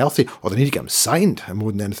Lamar healthy, or they need to get him signed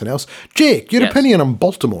more than anything else. Jake, your opinion on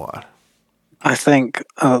Baltimore? I think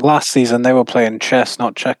last season they were playing chess,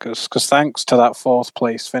 not checkers, because thanks to that 4th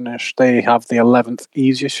place finish, they have the 11th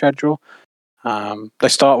easiest schedule. They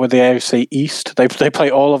start with the AFC East. They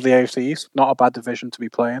play all of the AFC East. Not a bad division to be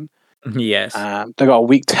playing. Yes. They got a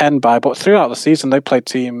week 10 bye, but throughout the season they played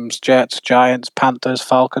teams: Jets, Giants, Panthers,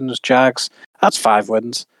 Falcons, Jags. That's 5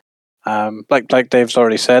 wins. Like Dave's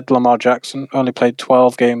already said, Lamar Jackson only played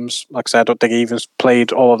 12 games. Like I said, I don't think he even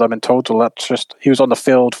played all of them in total. That's just, he was on the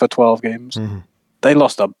field for 12 games. Mm-hmm. They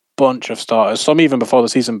lost a bunch of starters, some even before the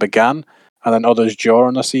season began, and then others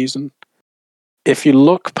during the season. If you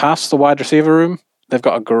look past the wide receiver room, they've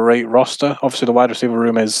got a great roster. Obviously, the wide receiver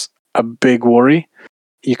room is a big worry.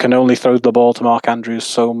 You can only throw the ball to Mark Andrews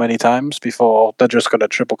so many times before they're just going to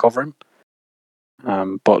triple cover him.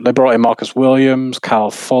 But they brought in Marcus Williams,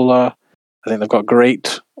 Kyle Fuller. I think they've got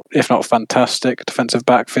great, if not fantastic, defensive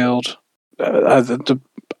backfield.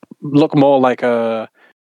 Look more like a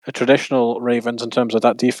traditional Ravens in terms of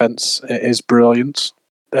that defense. It is brilliant.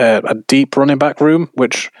 A deep running back room,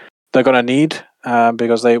 which they're going to need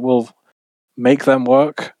because they will make them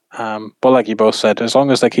work. But like you both said, as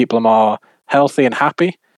long as they keep Lamar healthy and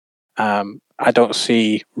happy, I don't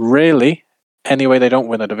see really any way they don't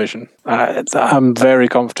win a division. I'm very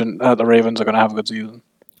confident that the Ravens are going to have a good season.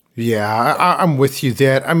 Yeah, I'm with you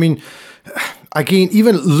there. I mean, again,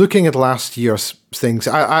 even looking at last year's things,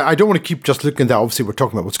 I don't want to keep just looking at that. Obviously, we're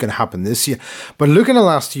talking about what's going to happen this year. But looking at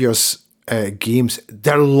last year's games,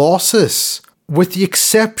 their losses, with the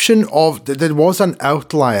exception of, there was an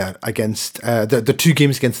outlier against the 2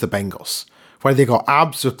 games against the Bengals, where they got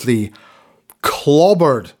absolutely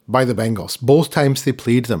clobbered by the Bengals, both times they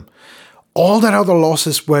played them. All their other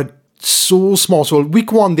losses were so small. So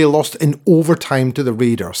week 1, they lost in overtime to the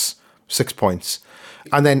Raiders, 6 points.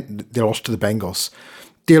 And then they lost to the Bengals.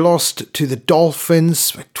 They lost to the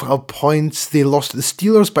Dolphins by 12 points. They lost to the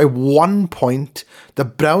Steelers by 1 point, the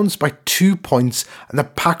Browns by 2 points, and the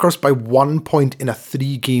Packers by 1 point in a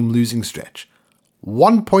 3-game losing stretch.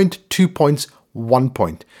 1 point, 2 points, 1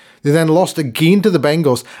 point. They then lost again to the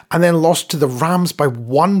Bengals, and then lost to the Rams by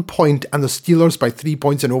 1 point and the Steelers by 3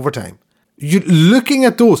 points in overtime. You're looking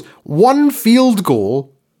at those. 1 field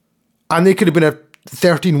goal, and they could have been a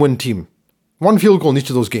 13-win team. 1 field goal in each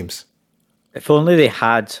of those games. If only they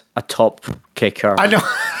had a top kicker. I know.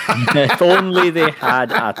 If only they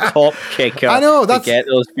had a top kicker. I know, to get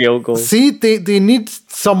those field goals. See, they need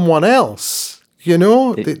someone else. You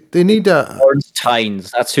know, they need a Lawrence Tynes.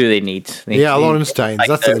 That's who they need. Lawrence Tynes.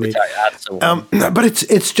 That's what they need. But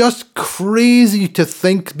it's just crazy to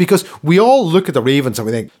think, because we all look at the Ravens and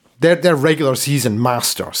we think they're regular season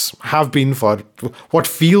masters, have been for what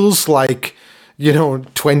feels like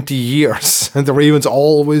 20 years, and the Ravens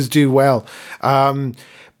always do well.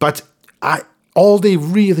 But all they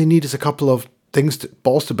really need is a couple of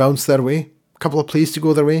balls to bounce their way, a couple of plays to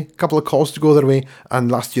go their way, a couple of calls to go their way,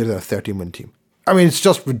 and last year they're a 13-win team. I mean, it's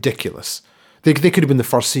just ridiculous. They could have been the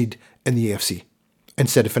first seed in the AFC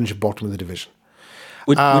instead of finishing bottom of the division.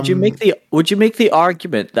 Would you make the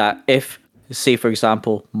argument that if, say for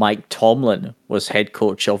example, Mike Tomlin was head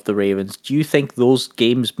coach of the Ravens, do you think those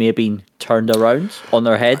games may have been turned around on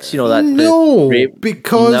their heads? Because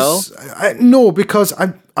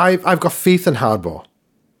I've got faith in Harbaugh.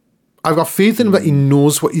 I've got faith in that he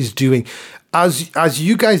knows what he's doing. As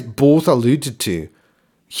you guys both alluded to,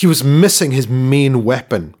 he was missing his main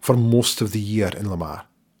weapon for most of the year in Lamar.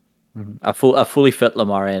 A fully fit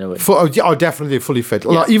Lamar anyway. Definitely fully fit.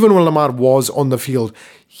 Yeah. Even when Lamar was on the field,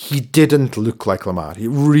 he didn't look like Lamar. He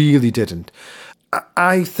really didn't.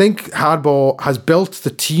 I think Harbaugh has built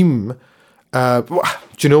the team, do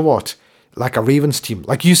you know what? Like a Ravens team.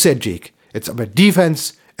 Like you said, Jake, it's about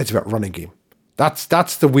defense, it's about running game.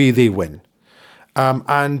 That's the way they win.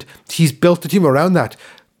 And he's built the team around that.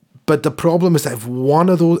 But the problem is that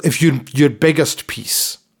if your biggest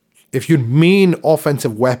piece, if your main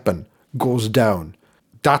offensive weapon goes down,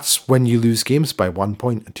 that's when you lose games by 1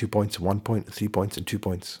 point and 2 points and 1 point and 3 points and 2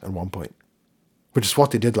 points and 1 point, which is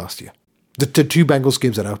what they did last year. The two Bengals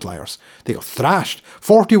games are outliers. They got thrashed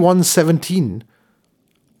 41-17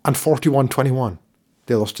 and 41-21.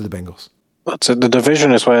 They lost to the Bengals. That's it. The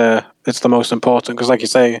division is where it's the most important, because like you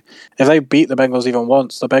say, if they beat the Bengals even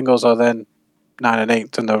once, the Bengals are then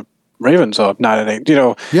 9-8 and the Ravens are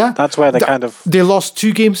 9-8. Yeah, that's where they lost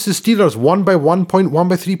 2 games to the Steelers, one by 1 point, one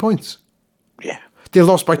by 3 points. Yeah, they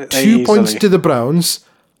lost by 2 points to the Browns,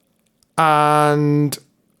 and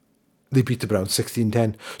they beat the Browns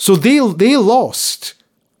 16-10. So they lost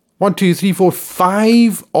 1, 2, 3, 4,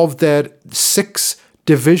 5 of their 6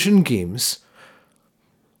 division games,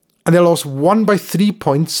 and they lost 1 by 3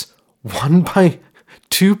 points, 1 by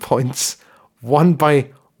 2 points, 1 by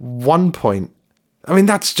 1 point. I mean,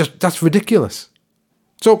 that's ridiculous.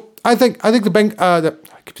 So I think the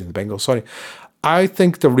Bengals. Sorry, I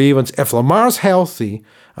think the Ravens, if Lamar's healthy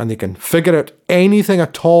and they can figure out anything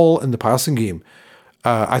at all in the passing game,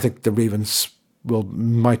 I think the Ravens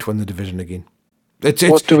might win the division again.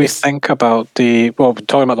 What do we think about we're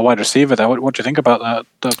talking about the wide receiver there. What do you think about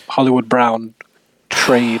the Hollywood Brown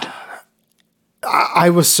trade?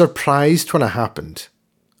 I was surprised when it happened,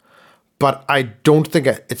 but I don't think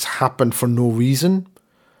it's happened for no reason.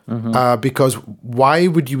 Because why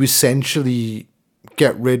would you essentially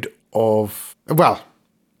get rid of? Well,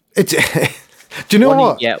 it's. Do you know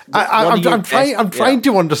what? Yeah, I'm trying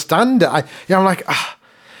to understand it. I'm like,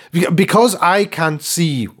 because I can't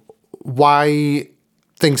see why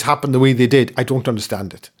things happen the way they did. I don't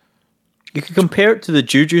understand it. You could compare it to the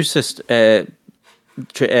Juju scenario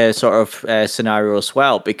as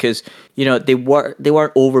well, because they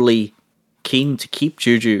weren't overly keen to keep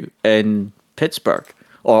Juju in Pittsburgh,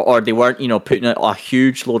 or they weren't putting a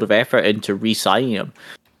huge load of effort into re-signing him.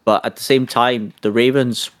 But at the same time, the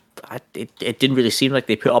Ravens, it didn't really seem like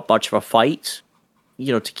they put up much of a fight,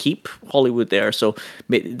 to keep Hollywood there. So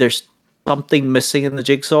there's something missing in the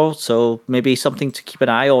jigsaw. So maybe something to keep an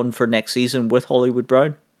eye on for next season with Hollywood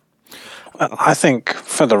Brown. I think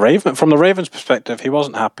from the Ravens' perspective, he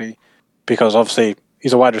wasn't happy because obviously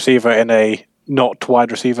he's a wide receiver in a not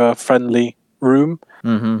wide receiver friendly room.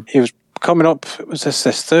 Mm-hmm. He was coming up. Was this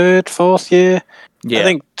his 3rd, 4th year? Yeah. I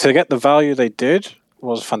think to get the value they did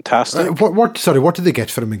was fantastic. What did they get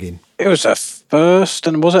for him again? It was a 1st,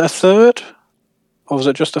 and was it a 3rd? Or was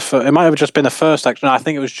it just a 1st? It might have just been a 1st, actually. No, I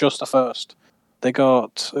think it was just a 1st. They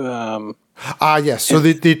got... yes. So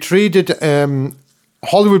they traded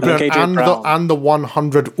Hollywood Brown and the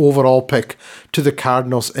 100 overall pick to the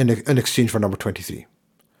Cardinals in exchange for number 23.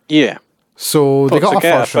 Yeah. So they got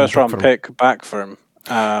a first round pick back for him.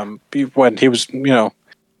 When he was,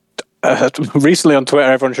 recently on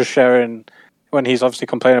Twitter, everyone's just sharing when he's obviously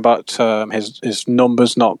complaining about his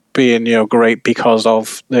numbers not being great because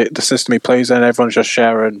of the system he plays in. Everyone's just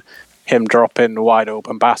sharing him dropping wide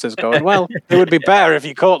open passes, going, well, it would be better if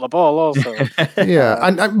he caught the ball also.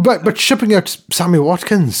 Yeah, but shipping out Sammy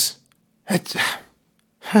Watkins,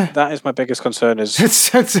 that is my biggest concern. I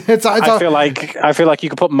feel like you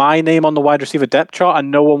could put my name on the wide receiver depth chart and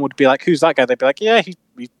no one would be like, who's that guy? They'd be like, yeah, he's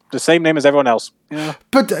the same name as everyone else. Yeah.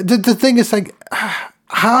 But the thing is, like,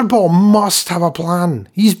 Harbaugh must have a plan.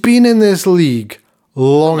 He's been in this league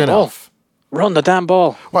long enough. Run the damn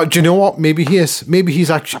ball. Well, do you know what? Maybe he is. Maybe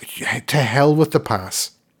he's actually to hell with the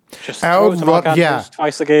pass. Just throw it to Mark Andrews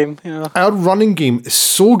twice a game. Our running game is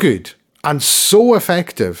so good and so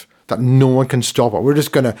effective that no one can stop it. We're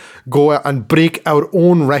just going to go out and break our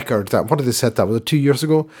own record. What did they set that? Was it 2 years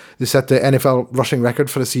ago? They set the NFL rushing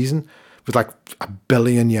record for the season with like 1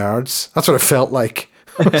 billion yards. That's what it felt like.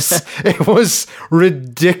 It was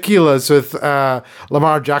ridiculous with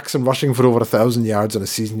Lamar Jackson rushing for over 1,000 yards in a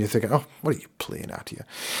season. You're thinking, oh, what are you playing at here?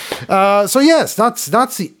 So yes, that's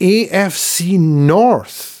the AFC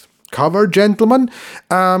North covered, gentlemen.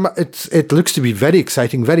 It looks to be very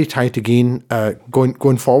exciting, very tight again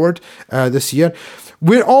going forward this year.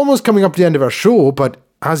 We're almost coming up to the end of our show, but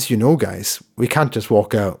as you know, guys, we can't just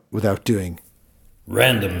walk out without doing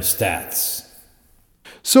Random Stats.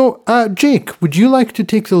 So, Jake, would you like to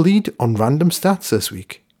take the lead on random stats this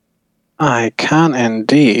week? I can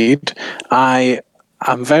indeed. I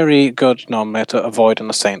am very good normally at avoiding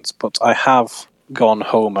the Saints, but I have gone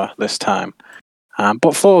homer this time.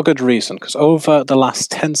 But for a good reason, because over the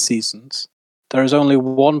last 10 seasons, there is only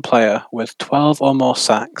one player with 12 or more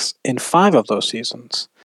sacks in 5 of those seasons.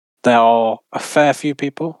 There are a fair few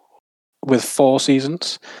people with 4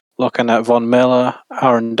 seasons, looking at Von Miller,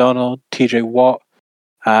 Aaron Donald, TJ Watt.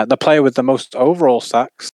 The player with the most overall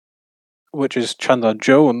sacks, which is Chandler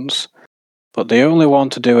Jones, but the only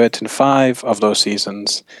one to do it in 5 of those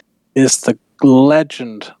seasons is the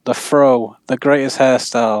legend, the throw, the greatest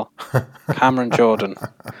hairstyle, Cameron Jordan.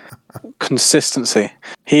 Consistency.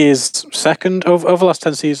 He is second over the last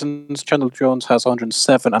 10 seasons. Chandler Jones has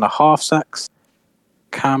 107.5 sacks.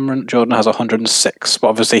 Cameron Jordan has 106, but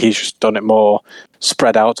obviously he's just done it more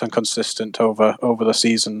spread out and consistent over the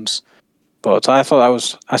seasons. But I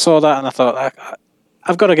saw that and I thought,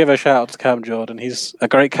 I've got to give a shout out to Cam Jordan. He's a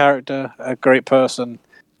great character, a great person,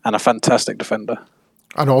 and a fantastic defender.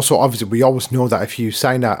 And also, obviously, we always know that if you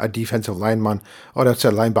sign a defensive lineman or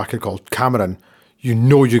outside linebacker called Cameron, you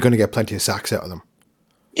know you're going to get plenty of sacks out of them.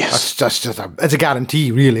 Yes. That's just it's a guarantee,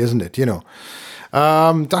 really, isn't it?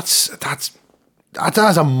 That's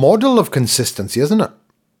a model of consistency, isn't it?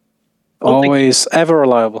 Always, ever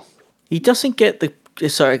reliable. He doesn't get the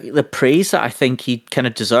praise that I think he kind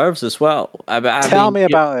of deserves as well. Tell me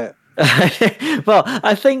about it. Well,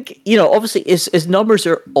 I think, obviously his numbers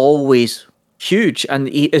are always huge, and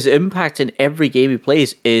his impact in every game he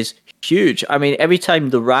plays is huge. I mean, every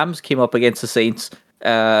time the Rams came up against the Saints, in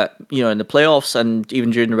the playoffs and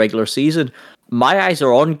even during the regular season, my eyes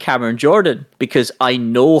are on Cameron Jordan because I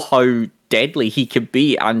know how deadly he can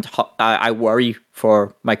be, and I worry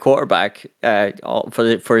for my quarterback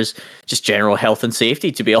for his just general health and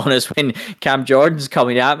safety, to be honest, when Cam Jordan's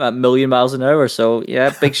coming at him at 1,000,000 miles an hour. So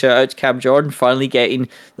yeah, big shout out to Cam Jordan finally getting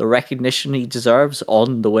the recognition he deserves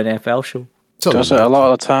on the WINFL Show. Does it a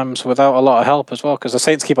lot of the times without a lot of help as well, because the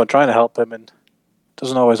Saints keep on trying to help him and it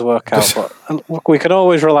doesn't always work out. But we can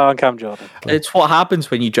always rely on Cam Jordan. It's what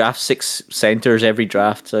happens when you draft 6 centers every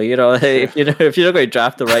draft. So if you're not going to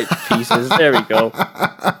draft the right pieces, there we go.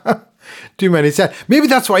 Too many said. Maybe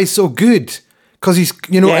that's why he's so good, because he's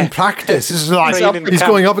in practice. This is like he's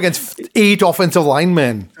going up against 8 offensive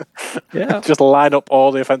linemen. Yeah, just line up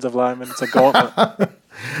all the offensive linemen. It's a gauntlet.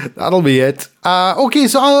 That'll be it. Okay,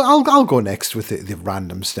 so I'll go next with the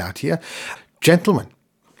random stat here. Gentlemen,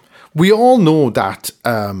 we all know that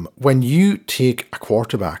when you take a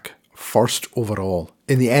quarterback first overall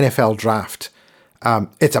in the NFL draft,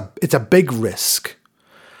 it's a big risk,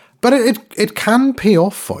 but it can pay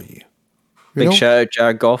off for you. Big shout out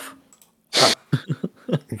Jared Goff.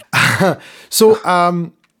 So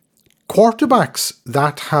quarterbacks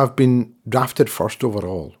that have been drafted first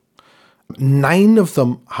overall, 9 of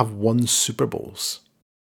them have won Super Bowls.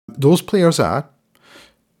 Those players are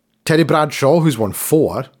Teddy Bradshaw, who's won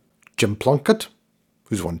 4, Jim Plunkett,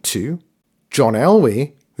 who's won 2, John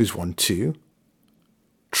Elway, who's won 2,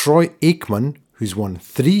 Troy Aikman, who's won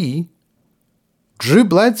 3, Drew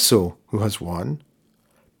Bledsoe, who has 1,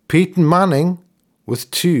 Peyton Manning with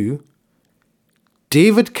 2,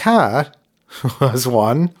 David Carr, who has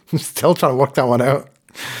 1, I'm still trying to work that one out,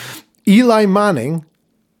 Eli Manning,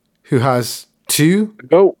 who has 2,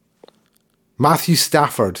 Go. Matthew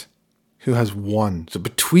Stafford, who has 1. So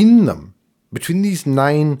between these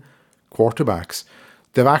 9 quarterbacks,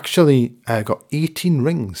 they've actually got 18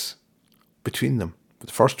 rings between them, the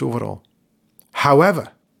first overall. However,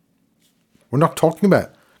 we're not talking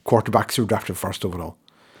about quarterbacks who were drafted first overall.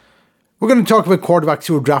 We're going to talk about quarterbacks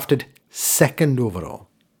who were drafted second overall.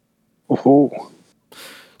 Oh.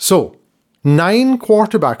 So, 9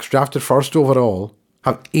 quarterbacks drafted first overall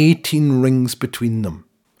have 18 rings between them.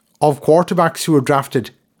 Of quarterbacks who were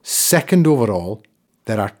drafted second overall,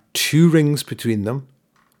 there are 2 rings between them,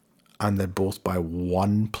 and they're both by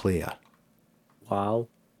one player. Wow.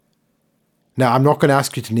 Now, I'm not going to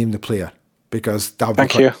ask you to name the player because that'll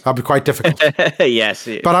be quite difficult. Yes.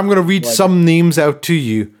 But I'm going to read some names out to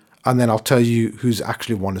you, and then I'll tell you who's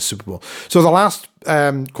actually won a Super Bowl. So the last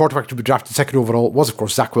quarterback to be drafted second overall was, of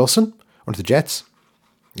course, Zach Wilson, one of the Jets.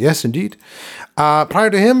 Yes, indeed. Prior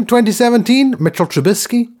to him, 2017, Mitchell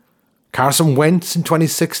Trubisky, Carson Wentz in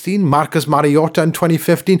 2016, Marcus Mariota in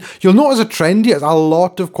 2015. You'll notice a trend here. A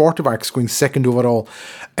lot of quarterbacks going second overall.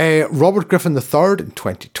 Robert Griffin III in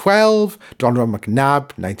 2012, Donovan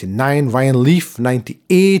McNabb, 99, Ryan Leaf,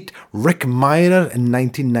 98, Rick Mirer in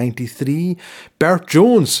 1993, Bert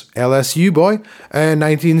Jones, LSU boy,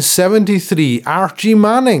 1973, Archie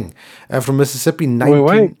Manning from Mississippi,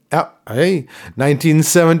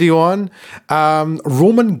 1971,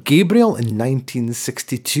 Roman Gabriel in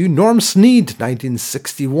 1962, Norm Snead,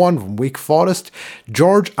 1961 from Wake Forest,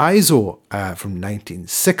 George Izo from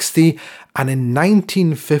 1960, and in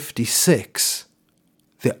 1956,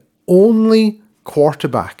 the only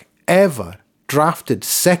quarterback ever drafted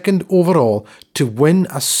second overall to win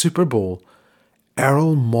a Super Bowl,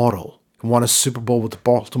 Earl Morrall, won a Super Bowl with the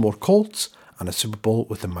Baltimore Colts and a Super Bowl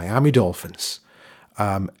with the Miami Dolphins.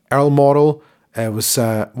 Earl Morrall was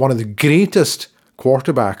one of the greatest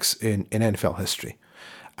quarterbacks in NFL history.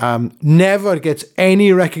 Never gets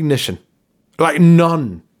any recognition, like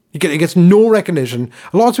none. He gets no recognition.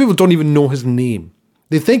 A lot of people don't even know his name.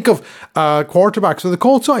 They think of quarterbacks with the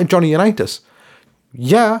Colts and Johnny Unitas.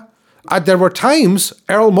 Yeah, there were times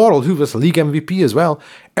Earl Morrall, who was league MVP as well,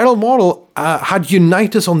 Earl Morrall had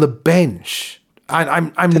Unitas on the bench.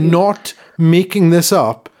 And I'm not making this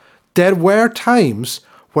up. There were times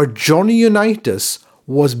where Johnny Unitas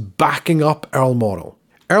was backing up Earl Morrall.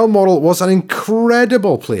 Earl Morrall was an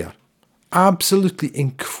incredible player. Absolutely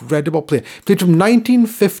incredible player. Played from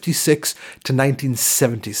 1956 to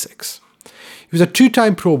 1976. He was a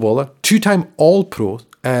 2-time Pro Bowler, 2-time All-Pro.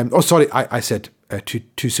 I said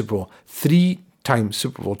two Super Bowl, 3-time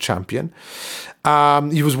Super Bowl champion.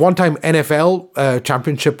 He was 1-time NFL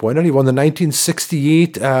championship winner. He won the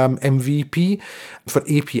 1968 MVP for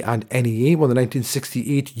AP and NEA. Won the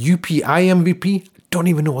 1968 UPI MVP. Don't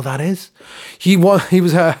even know what that is. He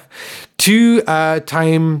was a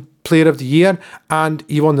 2-time Player of the Year, and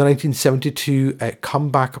he won the 1972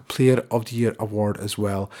 Comeback Player of the Year award as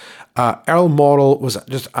well. Earl Morrall was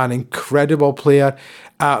just an incredible player,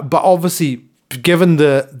 but obviously, given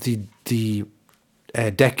the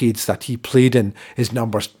decades that he played in, his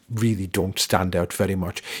numbers really don't stand out very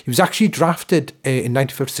much. He was actually drafted in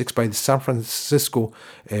 1956 by the San Francisco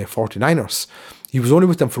 49ers. He was only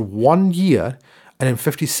with them for 1 year, and in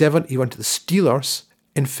 57 he went to the Steelers.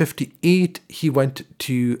 In 58 he went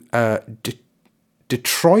to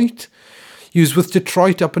Detroit. He was with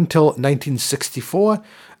Detroit up until 1964.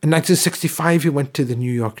 In 1965 he went to the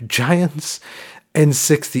New York Giants. In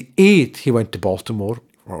 68 he went to Baltimore,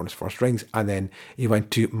 on his first rings, and then he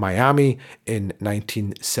went to Miami in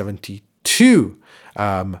 1972.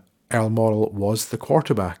 Earl Morrall was the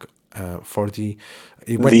quarterback for the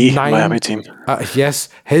Miami team. Yes,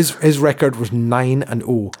 his record was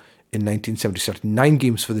 9-0 in 1970. 9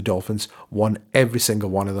 games for the Dolphins, won every single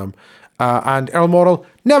one of them. And Earl Morrall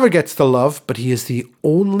never gets the love, but he is the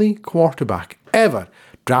only quarterback ever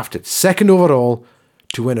drafted second overall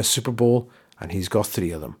to win a Super Bowl, and he's got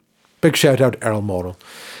 3 of them. Big shout out, Earl Morrall.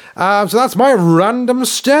 So that's my random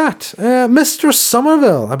stat. Mr.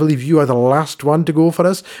 Somerville, I believe you are the last one to go for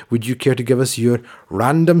us. Would you care to give us your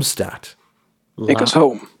random stat? Take us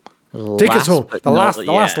home. Take us home. The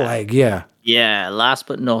last leg, yeah. Yeah, last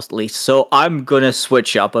but not least. So I'm going to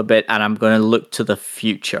switch up a bit and I'm going to look to the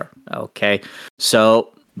future. Okay.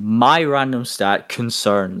 So my random stat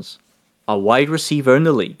concerns a wide receiver in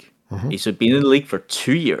the league. Mm-hmm. He's been in the league for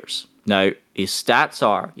 2 years. Now, his stats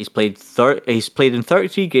are he's played in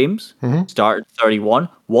 33 games, started 31,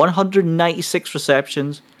 196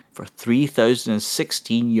 receptions for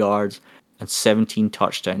 3,016 yards and 17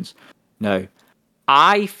 touchdowns. Now,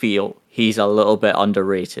 I feel he's a little bit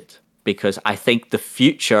underrated because I think the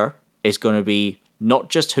future is going to be not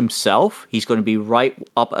just himself, he's going to be right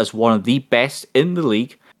up as one of the best in the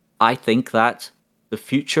league. I think that the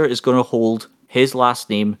future is going to hold his last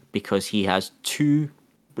name because he has 2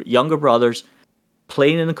 younger brothers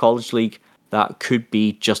playing in the college league that could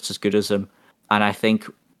be just as good as him. And I think,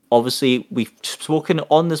 obviously, we've spoken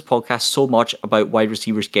on this podcast so much about wide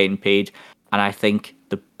receivers getting paid, and I think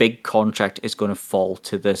the big contract is going to fall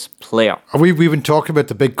to this player. We've been talking about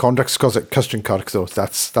the big contracts because of Christian Kirk, though.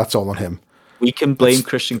 That's all on him. we can blame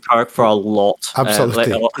Christian Kirk for a lot.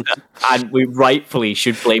 Absolutely. And we rightfully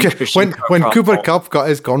should blame Christian Kirk. When for Cooper a lot. Kupp got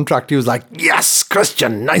his contract, he was like, "Yes,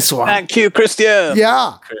 Christian, nice one." Thank you, Christian.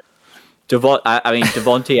 Yeah.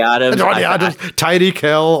 Devontae Adams. Tyreek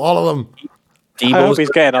Hill, all of them. I hope he's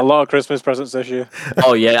getting a lot of Christmas presents this year.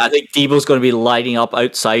 Oh yeah, I think Debo's going to be lining up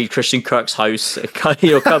outside Christian Kirk's house.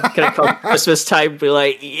 Come Christmas time, be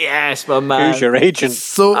like, "Yes, my man." Who's your agent?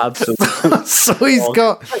 So Absolutely. so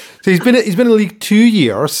he's been in the league 2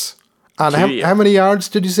 years. And how many yards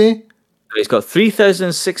did you say? He's got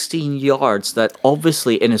 3,016 yards. That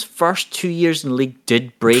obviously in his first 2 years in the league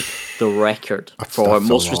did break the record for that's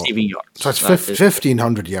most a lot. receiving yards. So it's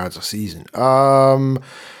 1,500 yards a season.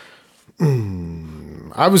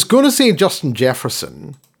 I was going to say Justin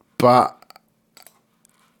Jefferson, but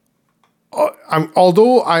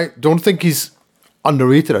although I don't think he's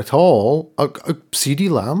underrated at all, CD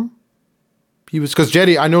Lamb. He was, because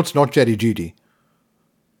I know it's not Jerry Jeudy.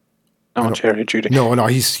 Not Jerry Jeudy. No,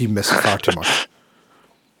 he missed far too much.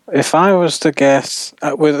 If I was to guess,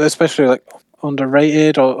 with especially like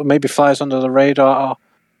underrated or maybe flies under the radar, or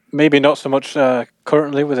maybe not so much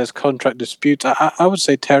currently with his contract dispute, I would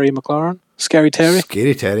say Terry McLaurin. Scary Terry.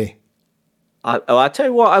 Scary Terry. I tell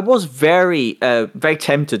you what, I was very, very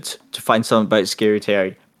tempted to find something about Scary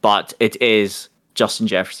Terry, but it is Justin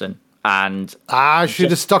Jefferson. And I should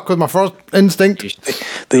have stuck with my first instinct.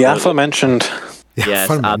 The aforementioned. Yes,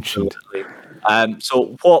 absolutely.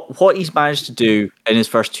 So what he's managed to do in his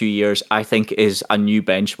first 2 years, I think, is a new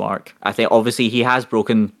benchmark. I think obviously he has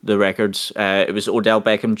broken the records. It was Odell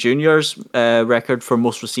Beckham Jr.'s record for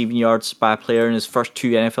most receiving yards by a player in his first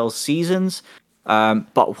 2 NFL seasons.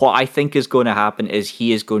 But what I think is going to happen is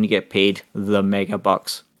he is going to get paid the mega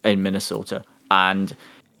bucks in Minnesota. And,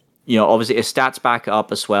 obviously his stats back it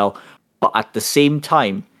up as well. But at the same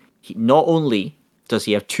time, not only does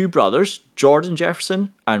he have 2 brothers, Jordan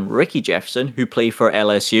Jefferson and Ricky Jefferson, who play for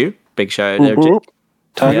LSU. Big shout out there, Jake.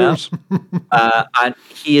 Tigers. And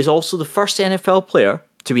he is also the first NFL player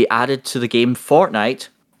to be added to the game Fortnite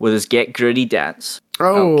with his Get Gritty dance.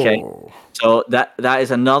 Oh. Okay. So that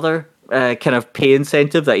is another kind of pay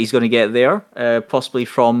incentive that he's going to get there, possibly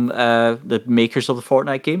from the makers of the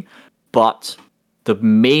Fortnite game. But the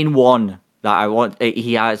main one that I want,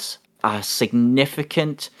 he has a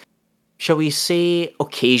significant, shall we say,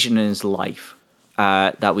 occasion in his life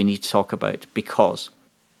that we need to talk about, because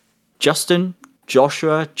Justin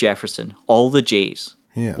Joshua Jefferson, all the J's,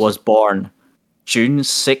 was born June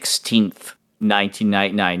 16th,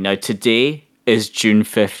 1999. Now, today is June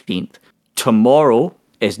 15th. Tomorrow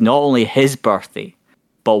is not only his birthday,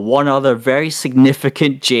 but one other very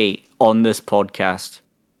significant J on this podcast.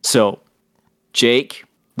 So, Jake,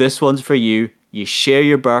 this one's for you. You share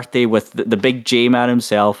your birthday with the big J man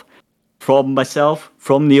himself. From myself,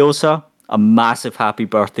 from Neosa, a massive happy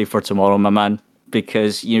birthday for tomorrow, my man,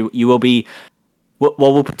 because you will be. Well,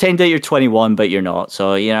 we'll pretend that you're 21, but you're not.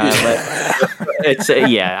 So it's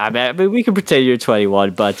I mean, we can pretend you're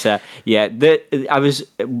 21, but I was,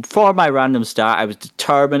 for my random stat, I was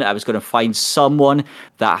determined I was going to find someone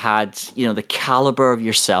that had the caliber of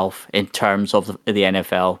yourself in terms of the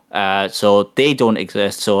NFL. So they don't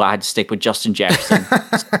exist. So I had to stick with Justin Jefferson.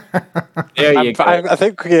 There you go. I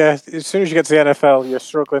think as soon as you get to the NFL, you're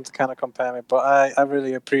struggling to kind of compare me, but I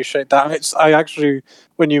really appreciate that. I actually,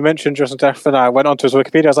 when you mentioned Justin Jefferson, I went onto his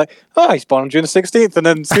Wikipedia. I was like, oh, he's born on June the 16th. And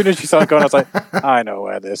then as soon as you started going, I was like, I know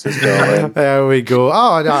where this is going. There we go.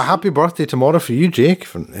 Oh, happy birthday tomorrow for you, Jake,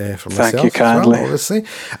 from myself. Thank you kindly. Well, obviously.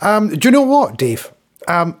 Do you know what, Dave?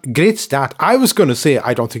 Great stat. I was going to say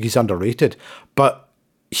I don't think he's underrated, but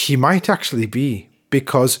he might actually be,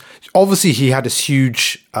 because obviously he had this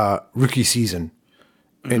huge rookie season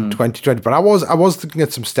in 2020. But I was looking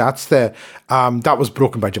at some stats there that was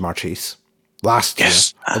broken by Jamar Chase last year.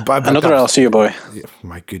 Another LSU boy.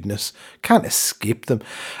 My goodness, can't escape them.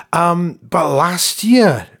 But last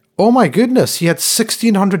year, oh my goodness, he had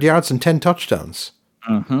 1,600 yards and 10 touchdowns.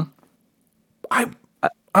 Mm-hmm. I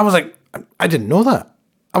was like, I didn't know that.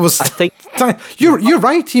 I think Mm-hmm. you're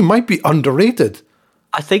right. He might be underrated.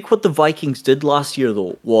 I think what the Vikings did last year,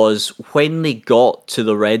 though, was when they got to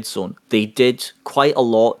the red zone, they did quite a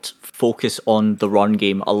lot focus on the run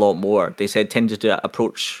game a lot more. They tended to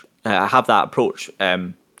have that approach.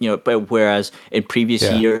 But whereas in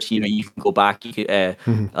previous years, you can go back, you could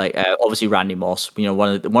obviously Randy Moss,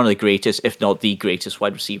 one of the greatest, if not the greatest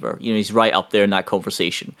wide receiver. He's right up there in that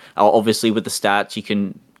conversation. Obviously, with the stats,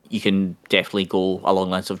 you can definitely go along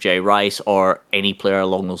the lines of Jerry Rice or any player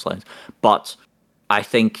along those lines. But I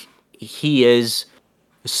think he is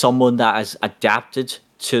someone that has adapted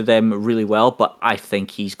to them really well, but I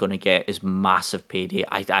think he's going to get his massive payday.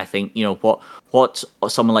 I think, what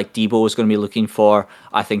someone like Debo is going to be looking for,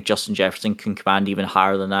 I think Justin Jefferson can command even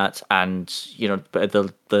higher than that. And,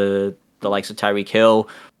 the likes of Tyreek Hill,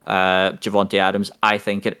 Javonte Adams, I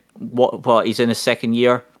think he's in his second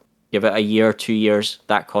year. Give it a year, 2 years,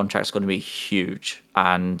 that contract's going to be huge.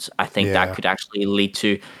 And I think that could actually lead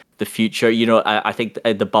to the future. I think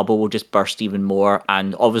the bubble will just burst even more.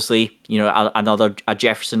 And obviously, a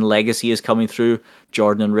Jefferson legacy is coming through.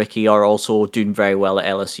 Jordan and Ricky are also doing very well at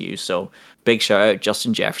LSU. So big shout out,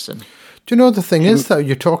 Justin Jefferson. Do you know the thing is that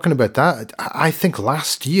you're talking about that? I think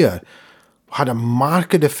last year had a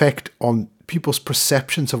marked effect on people's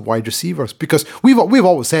perceptions of wide receivers, because we've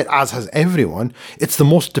always said, as has everyone, it's the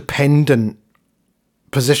most dependent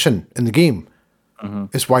position in the game.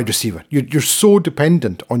 It's wide receiver. You're so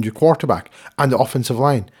dependent on your quarterback and the offensive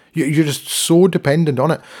line. You're just so dependent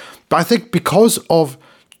on it. But I think because of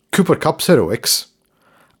Cooper Kupp's heroics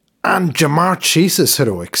and Jamar Chase's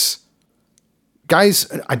heroics, guys,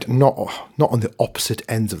 not on the opposite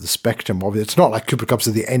ends of the spectrum. Obviously, it's not like Cooper Kupp's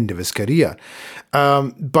at the end of his career,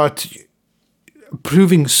 but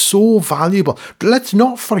proving so valuable. Let's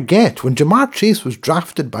not forget, when Jamar Chase was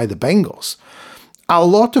drafted by the Bengals, a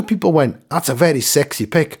lot of people went, that's a very sexy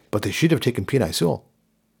pick, but they should have taken Penei Sewell.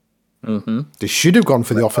 They should have gone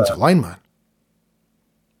for the offensive lineman.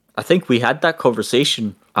 I think we had that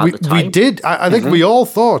conversation at the time. We did. I think we all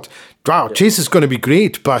thought, wow, Chase is going to be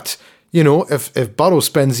great, but if Burrow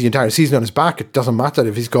spends the entire season on his back, it doesn't matter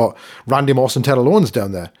if he's got Randy Moss and Terrell Owens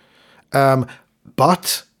down there.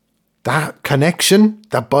 But that connection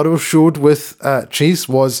that Burrow showed with Chase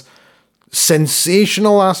was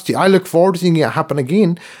sensational last year. I look forward to seeing it happen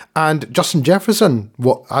again. And Justin Jefferson,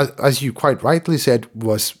 as you quite rightly said,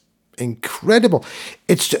 was incredible.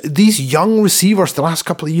 It's these young receivers the last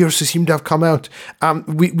couple of years who seem to have come out.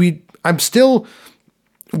 I'm still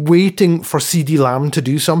waiting for CD Lamb to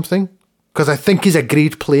do something, because I think he's a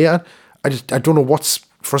great player. I don't know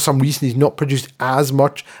for some reason he's not produced as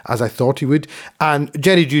much as I thought he would. And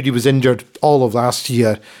Jerry Jeudy was injured all of last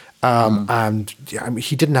year. And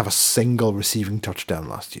he didn't have a single receiving touchdown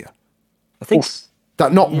last year. I think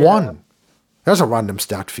that not one. There's a random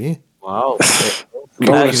stat for you. Wow.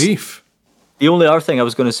 Grief. The only other thing I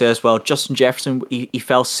was going to say as well, Justin Jefferson, he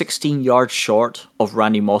fell 16 yards short of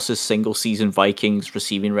Randy Moss's single season Vikings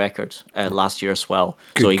receiving record last year as well.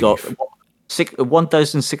 Good so he grief. got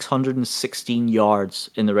 1,616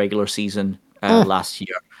 yards in the regular season last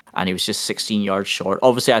year, and he was just 16 yards short.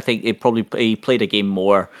 Obviously, I think he played a game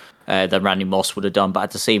more than Randy Moss would have done, but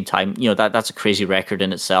at the same time, that's a crazy record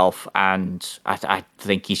in itself, and I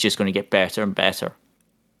think he's just going to get better and better.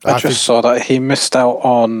 I just saw that he missed out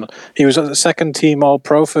on. He was at the second team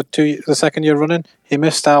All-Pro for the second year running. He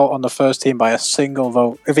missed out on the first team by a single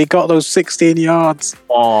vote. If he got those 16 yards,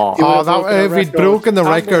 if he'd broken the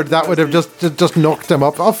record, that would have just knocked him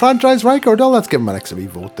up. Franchise record. Let's give him an extra wee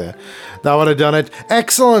vote there. That would have done it.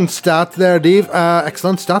 Excellent stat there, Dave.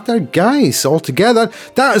 Excellent stat there, guys. Altogether,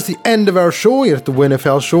 that is the end of our show here at the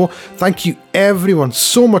WINFL Show. Thank you, everyone,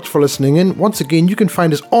 so much for listening in. Once again, you can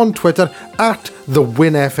find us on Twitter at the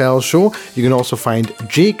WINFL Show. You can also find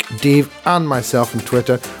Jake, Dave, and myself on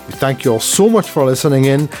Twitter. We thank you all so much for listening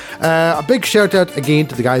in. A big shout out again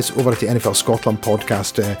to the guys over at the NFL Scotland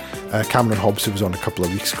podcast, Cameron Hobbs, who was on a couple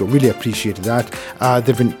of weeks ago. Really appreciated that.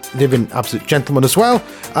 They've been absolute gentlemen as well.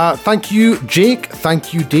 Thank you, Jake.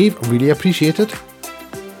 Thank you, Dave. Really appreciate it.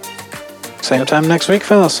 Same time next week,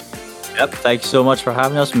 fellas. Yep, thank you so much for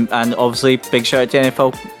having us. And obviously, big shout out to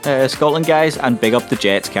NFL Scotland guys, and big up the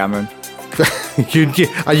Jets, Cameron.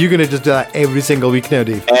 Are you going to just do that every single week now,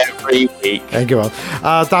 Dave? Every week. Thank you all.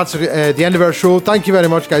 That's the end of our show. Thank you very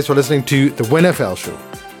much, guys, for listening to the WINFL Show.